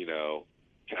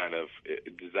 kind of,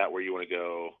 is that where you want to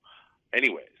go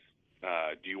anyways?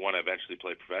 Do you want to eventually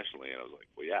play professionally? And I was like,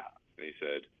 well, yeah. And he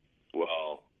said,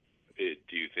 well,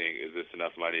 do you think, is this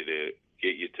enough money to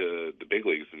get you to the big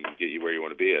leagues and get you where you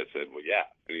want to be? I said, well,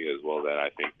 yeah. And he goes, well, then I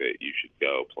think that you should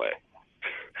go play.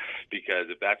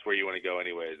 Because if that's where you want to go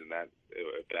anyways, and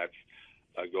if that's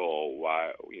a goal,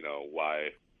 why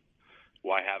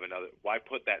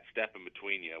put that step in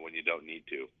between you when you don't need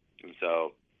to? And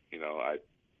so,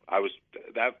 I was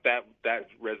that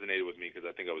resonated with me, because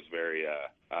I think I was very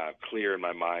clear in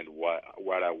my mind where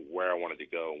I wanted to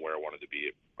go and where I wanted to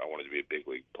be. I wanted to be a big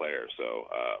league player, so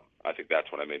I think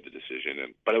that's when I made the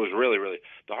decision. But it was really, really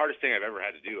the hardest thing I've ever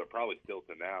had to do. I probably still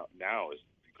to now is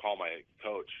call my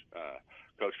coach,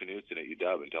 Coach Knutson at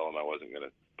UW, and tell him I wasn't going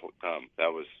to come.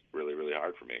 That was really, really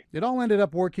hard for me. It all ended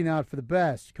up working out for the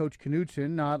best. Coach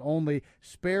Knutson not only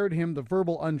spared him the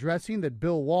verbal undressing that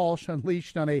Bill Walsh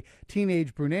unleashed on a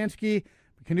teenage Brunansky,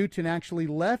 but Knutson actually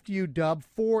left UW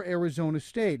for Arizona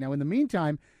State. Now, in the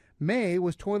meantime, May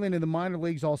was toiling in the minor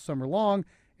leagues all summer long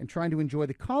and trying to enjoy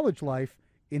the college life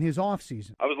in his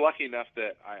off-season. I was lucky enough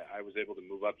that I was able to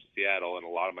move up to Seattle, and a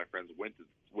lot of my friends went to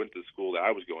the school that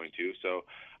I was going to, so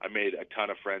I made a ton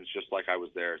of friends just like I was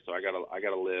there. So I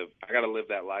gotta live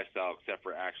that lifestyle, except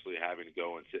for actually having to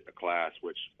go and sit in a class,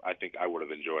 which I think I would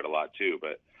have enjoyed a lot too.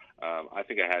 But I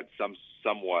think I had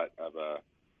somewhat of a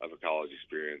college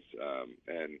experience,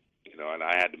 and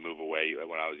I had to move away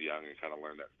when I was young and kind of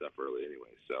learn that stuff early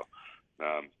anyway. So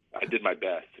I did my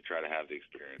best to try to have the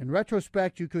experience. In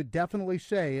retrospect, you could definitely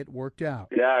say it worked out.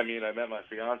 Yeah, I mean, I met my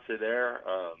fiance there.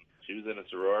 She was in a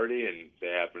sorority, and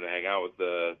they happened to hang out with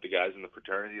the guys in the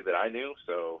fraternity that I knew,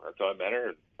 so that's how I met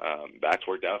her. That's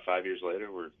worked out. 5 years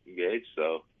later, we're engaged,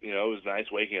 so, it was nice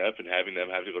waking up and having them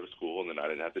have to go to school, and then I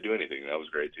didn't have to do anything. That was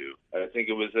great, too. I think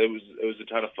it was a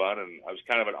ton of fun, and I was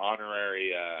kind of an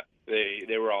honorary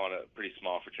they were all in a pretty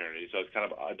small fraternity, so I was kind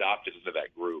of adopted into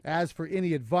that group. As for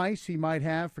any advice he might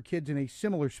have for kids in a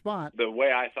similar spot, the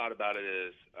way I thought about it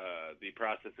is the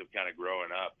process of kind of growing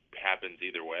up happens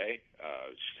either way,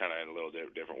 just kind of in a little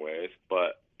different ways.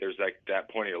 But there's like that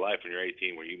point in your life when you're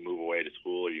 18 where you move away to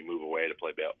school or you move away to play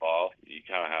ball. You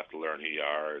kind of have to learn who you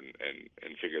are and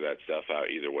figure that stuff out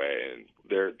either way. And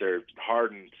they're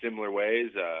hard in similar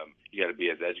ways. You got to be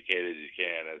as educated as you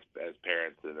can as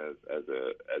parents and as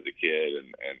a kid, and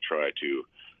try to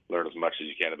learn as much as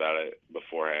you can about it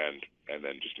beforehand, and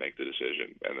then just make the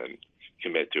decision and then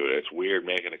commit to it. It's weird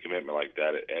making a commitment like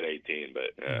that at 18,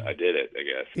 but I did it, I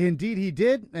guess. Indeed he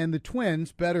did, and the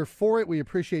Twins better for it. We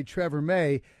appreciate Trevor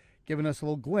May giving us a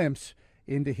little glimpse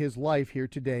into his life here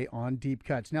today on Deep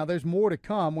Cuts. Now, there's more to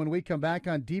come when we come back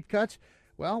on Deep Cuts.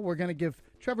 Well, we're going to give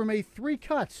Trevor May 3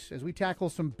 cuts as we tackle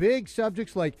some big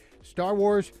subjects like Star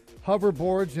Wars,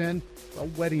 hoverboards, and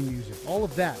wedding music. All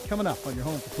of that coming up on your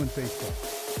home for Twins Baseball.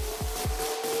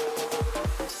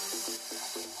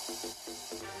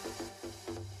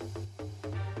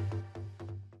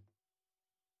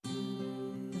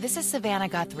 This is Savannah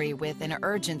Guthrie with an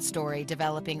urgent story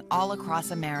developing all across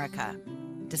America.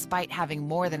 Despite having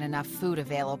more than enough food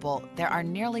available, there are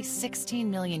nearly 16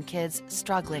 million kids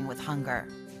struggling with hunger.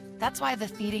 That's why the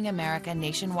Feeding America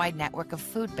nationwide network of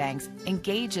food banks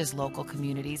engages local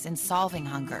communities in solving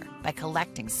hunger by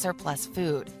collecting surplus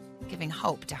food, giving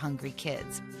hope to hungry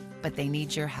kids. But they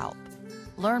need your help.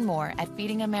 Learn more at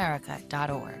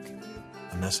feedingamerica.org.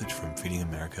 A message from Feeding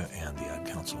America and the Ad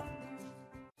Council.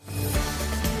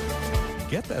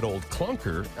 Get that old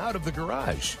clunker out of the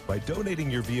garage. By donating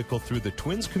your vehicle through the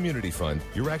Twins Community Fund,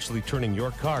 you're actually turning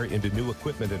your car into new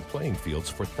equipment and playing fields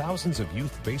for thousands of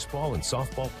youth baseball and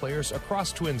softball players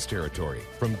across Twins territory.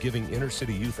 From giving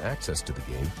inner-city youth access to the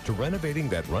game to renovating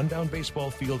that rundown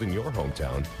baseball field in your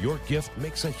hometown, your gift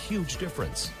makes a huge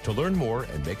difference. To learn more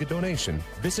and make a donation,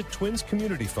 visit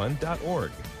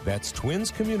twinscommunityfund.org. That's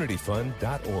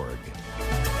twinscommunityfund.org.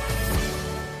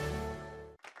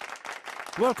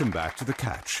 Welcome back to The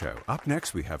Cat Show. Up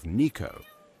next, we have Nico.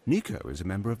 Nico is a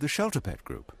member of the Shelter Pet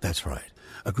Group. That's right.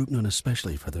 A group known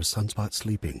especially for their sunspot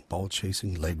sleeping, ball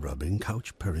chasing, leg rubbing,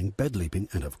 couch purring, bed leaping,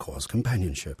 and of course,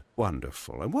 companionship.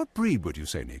 Wonderful. And what breed would you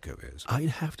say Nico is? I'd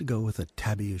have to go with a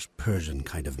tabbyish Persian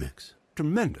kind of mix.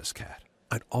 Tremendous cat.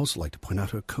 I'd also like to point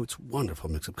out her coat's wonderful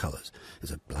mix of colors.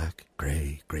 Is it black,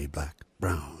 gray, gray-black,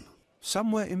 brown?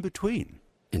 Somewhere in between.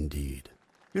 Indeed.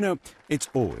 You know, it's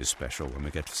always special when we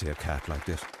get to see a cat like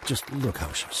this. Just look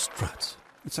how she struts.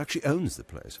 It's like she owns the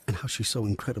place. And how she's so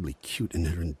incredibly cute in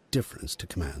her indifference to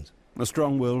commands. A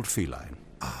strong-willed feline.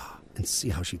 Ah, and see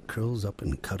how she curls up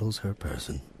and cuddles her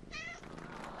person.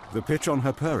 The pitch on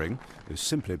her purring is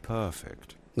simply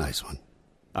perfect. Nice one.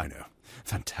 I know.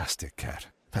 Fantastic cat.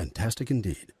 Fantastic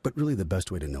indeed. But really the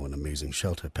best way to know an amazing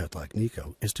shelter pet like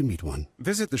Nico is to meet one.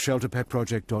 Visit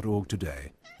theshelterpetproject.org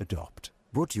today. Adopt.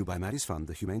 Brought to you by Maddie's Fund,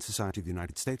 the Humane Society of the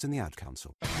United States, and the Ad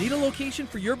Council. Need a location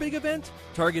for your big event?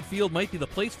 Target Field might be the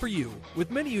place for you.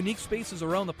 With many unique spaces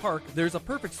around the park, there's a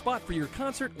perfect spot for your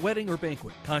concert, wedding, or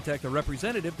banquet. Contact a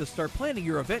representative to start planning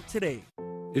your event today.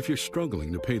 If you're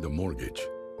struggling to pay the mortgage,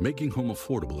 Making Home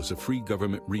Affordable is a free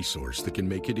government resource that can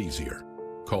make it easier.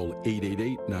 Call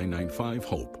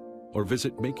 888-995-HOPE or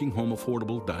visit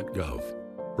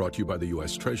makinghomeaffordable.gov. Brought to you by the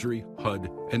U.S. Treasury, HUD,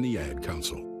 and the Ad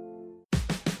Council.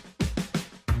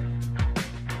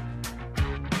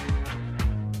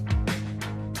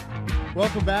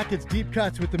 Welcome back. It's Deep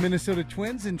Cuts with the Minnesota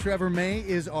Twins, and Trevor May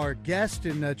is our guest.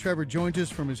 And Trevor joins us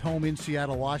from his home in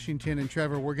Seattle, Washington. And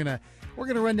Trevor, we're gonna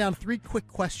run down 3 quick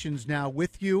questions now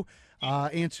with you.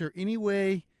 Answer any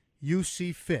way you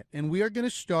see fit, and we are going to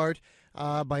start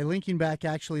by linking back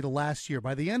actually to last year.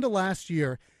 By the end of last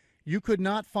year, you could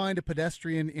not find a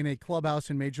pedestrian in a clubhouse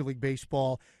in Major League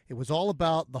Baseball. It was all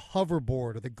about the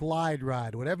hoverboard or the glide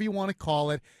ride, whatever you want to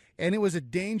call it, and it was a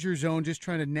danger zone just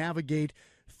trying to navigate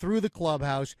through the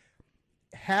clubhouse.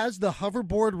 Has the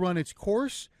hoverboard run its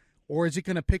course, or is it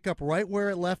going to pick up right where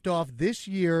it left off this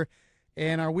year?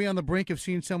 And are we on the brink of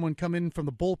seeing someone come in from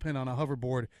the bullpen on a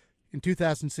hoverboard in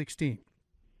 2016?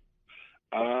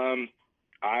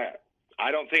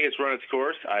 I don't think it's run its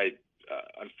course. I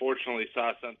unfortunately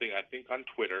saw something, I think, on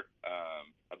Twitter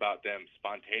about them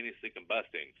spontaneously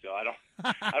combusting. So I don't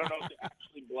know if they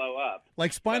actually blow up.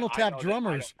 Like Spinal Tap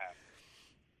drummers.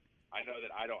 I know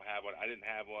that I don't have one. I didn't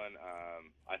have one.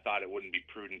 I thought it wouldn't be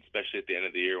prudent, especially at the end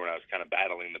of the year when I was kind of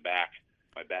battling my back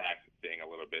thing a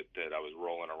little bit, that I was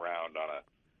rolling around on a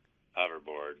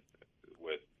hoverboard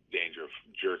with danger of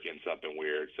jerking something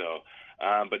weird. So,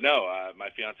 but no, my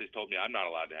fiance's told me I'm not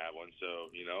allowed to have one. So,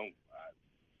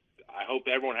 I hope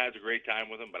everyone has a great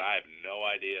time with them, but I have no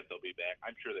idea if they'll be back.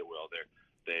 I'm sure they will.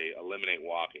 They eliminate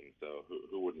walking, so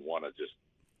who wouldn't want to just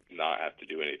not have to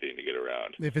do anything to get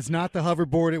around? If it's not the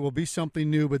hoverboard, it will be something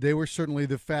new, but they were certainly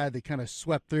the fad that kind of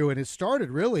swept through, and it started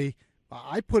really,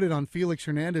 I put it on Felix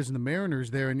Hernandez and the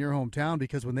Mariners there in your hometown,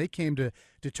 because when they came to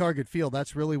Target Field,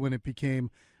 that's really when it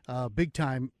became big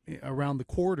time around the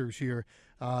quarters here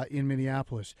in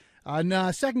Minneapolis.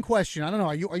 Second question, I don't know,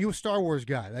 are you a Star Wars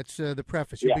guy? That's the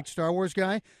preface. You're a big Star Wars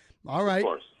guy? All right. Of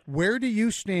course. Where do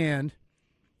you stand,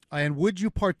 and would you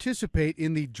participate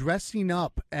in the dressing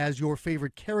up as your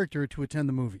favorite character to attend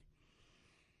the movie?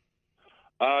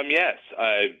 Yes.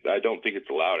 I don't think it's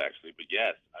allowed, actually, but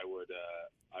yes, I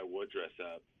would dress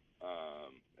up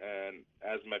and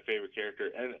as my favorite character.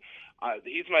 And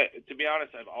to be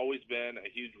honest, I've always been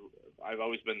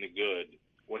the good.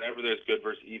 Whenever there's good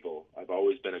versus evil, I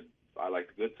like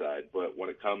the good side. But when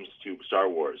it comes to Star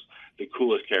Wars, the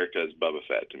coolest character is Boba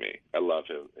Fett to me. I love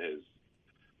him.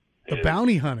 The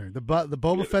bounty hunter, the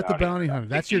Boba Fett, the bounty hunter.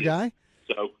 That's your guy?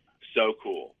 So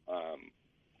cool.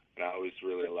 And I always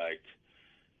really liked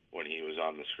when he was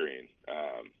on the screen.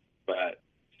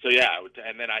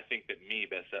 And then I think that me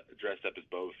dressed up as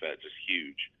Boba Fett, just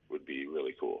huge, would be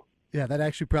really cool. Yeah,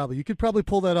 you could probably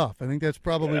pull that off. I think that's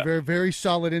probably very, very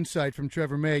solid insight from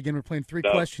Trevor May. Again, we're playing 3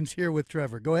 questions here with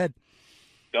Trevor. Go ahead.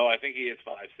 No, I think he is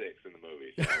 5'6" in the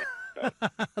movie. So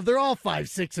They're all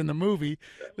 5'6" in the movie.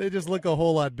 They just look a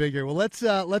whole lot bigger. Well, let's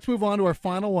move on to our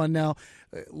final one now.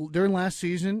 During last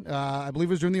season, I believe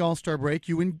it was during the All-Star break,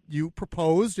 you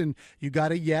proposed and you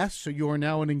got a yes, so you are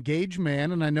now an engaged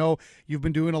man. And I know you've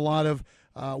been doing a lot of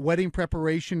wedding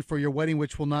preparation for your wedding,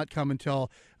 which will not come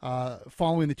until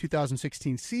following the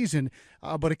 2016 season.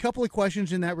 But a couple of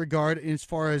questions in that regard as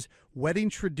far as wedding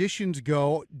traditions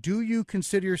go. Do you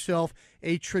consider yourself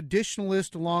a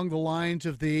traditionalist along the lines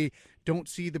of the don't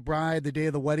see the bride the day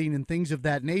of the wedding and things of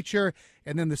that nature?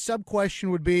 And then the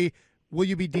sub-question would be, will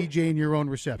you be DJing your own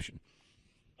reception?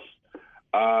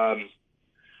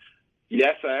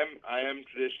 Yes, I am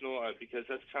traditional because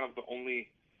that's kind of the only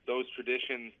those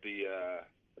traditions. The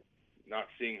not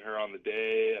seeing her on the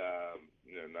day,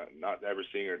 not ever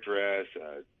seeing her dress,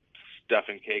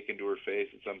 stuffing cake into her face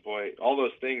at some point. All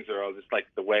those things are all just like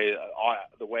the way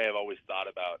I've always thought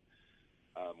about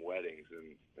weddings,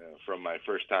 and from my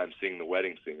first time seeing The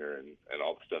Wedding Singer and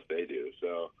all the stuff they do.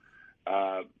 So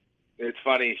it's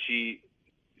funny. She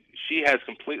has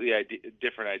completely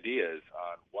different ideas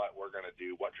on what we're going to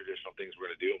do, what traditional things we're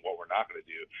going to do, and what we're not going to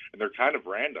do, and they're kind of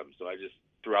random. So I just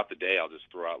throughout the day I'll just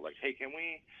throw out like, "Hey, can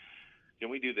we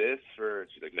do this for?"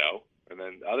 And she's like, "No," and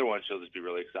then the other one she'll just be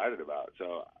really excited about.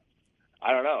 So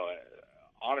I don't know.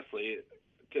 Honestly,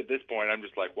 to this point, I'm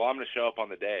just like, well, I'm going to show up on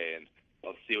the day and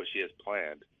I'll see what she has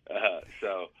planned.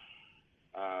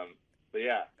 But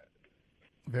yeah,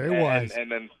 very wise. And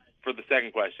then for the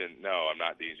second question, no, I'm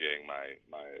not DJing my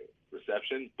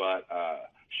reception, but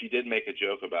she did make a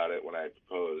joke about it when I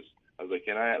proposed. I was like,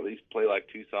 can I at least play like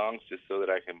 2 songs just so that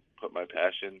I can put my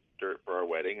passion for our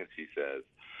wedding? And she says,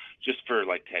 just for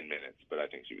like 10 minutes, but I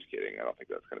think she was kidding. I don't think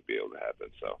that's going to be able to happen.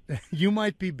 So you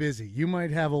might be busy. You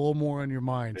might have a little more on your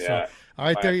mind. Yeah, so, all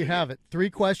right, there you have it. 3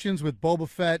 questions with Boba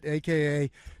Fett,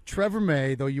 a.k.a. Trevor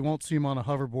May, though you won't see him on a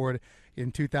hoverboard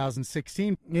in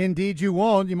 2016. Indeed, you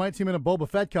won't. You might see him in a Boba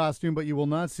Fett costume, but you will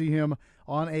not see him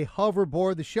on a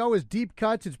hoverboard. The show is Deep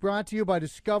Cuts. It's brought to you by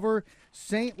Discover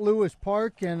St. Louis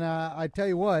Park. And I tell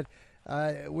you what,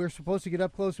 we're supposed to get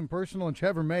up close and personal, and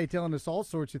Trevor May telling us all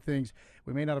sorts of things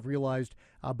we may not have realized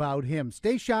about him.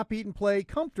 Stay, shop, eat, and play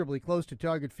comfortably close to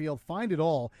Target Field. Find it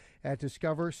all at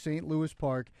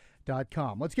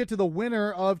DiscoverStLouisPark.com. Let's get to the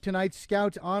winner of tonight's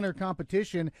Scouts Honor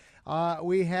competition.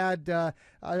 We had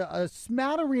a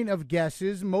smattering of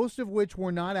guesses, most of which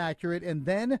were not accurate, and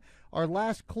then our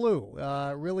last clue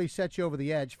really set you over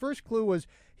the edge. First clue was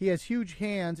he has huge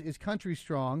hands, is country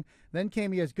strong. Then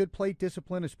came he has good plate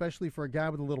discipline, especially for a guy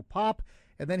with a little pop.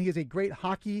 And then he is a great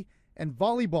hockey and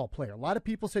volleyball player. A lot of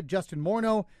people said Justin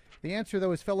Morneau. The answer,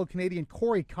 though, is fellow Canadian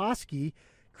Corey Koski.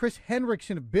 Chris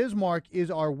Henriksen of Bismarck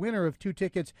is our winner of 2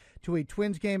 tickets to a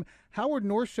Twins game. Howard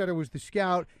Norstetter was the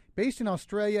scout. Based in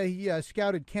Australia, he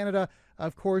scouted Canada,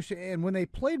 of course, and when they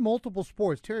played multiple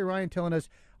sports, Terry Ryan telling us,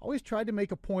 always tried to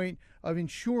make a point of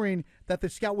ensuring that the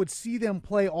scout would see them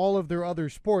play all of their other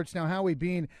sports. Now, Howie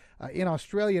being in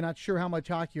Australia, not sure how much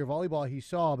hockey or volleyball he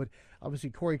saw, but obviously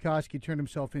Corey Koski turned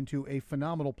himself into a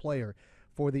phenomenal player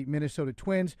for the Minnesota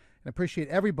Twins. And appreciate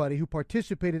everybody who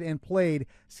participated and played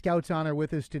Scouts Honor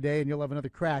with us today, and you'll have another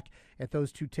crack at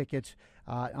those 2 tickets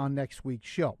on next week's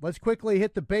show. Let's quickly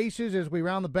hit the bases as we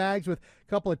round the bags with a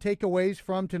couple of takeaways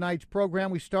from tonight's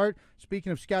program. We start,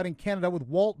 speaking of Scouting Canada, with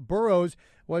Walt Burrows,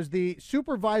 was the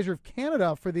supervisor of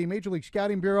Canada for the Major League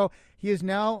Scouting Bureau. He is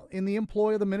now in the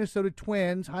employ of the Minnesota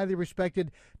Twins, highly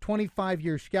respected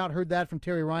 25-year scout. Heard that from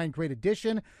Terry Ryan, great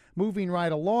addition. Moving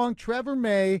right along, Trevor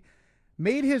May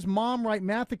made his mom write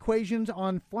math equations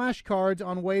on flashcards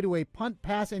on way to a punt,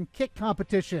 pass, and kick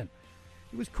competition.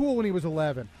 He was cool when he was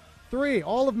 11. 3,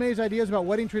 all of May's ideas about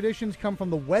wedding traditions come from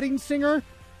The Wedding Singer.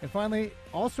 And finally,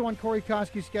 also on Corey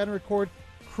Koski's scouting record,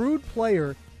 crude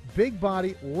player, big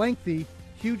body, lengthy,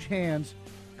 huge hands,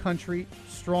 country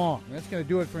strong. And that's going to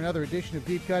do it for another edition of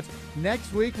Deep Cuts.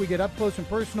 Next week, we get up close and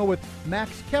personal with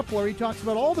Max Kepler. He talks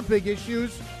about all the big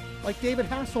issues like David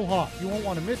Hasselhoff. You won't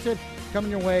want to miss it.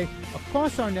 Coming your way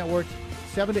across our network,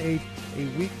 7 to 8, a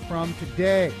week from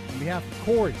today. On behalf of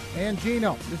Corey and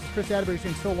Gino, this is Chris Atterbury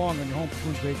saying so long on your home for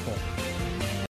Twins Baseball.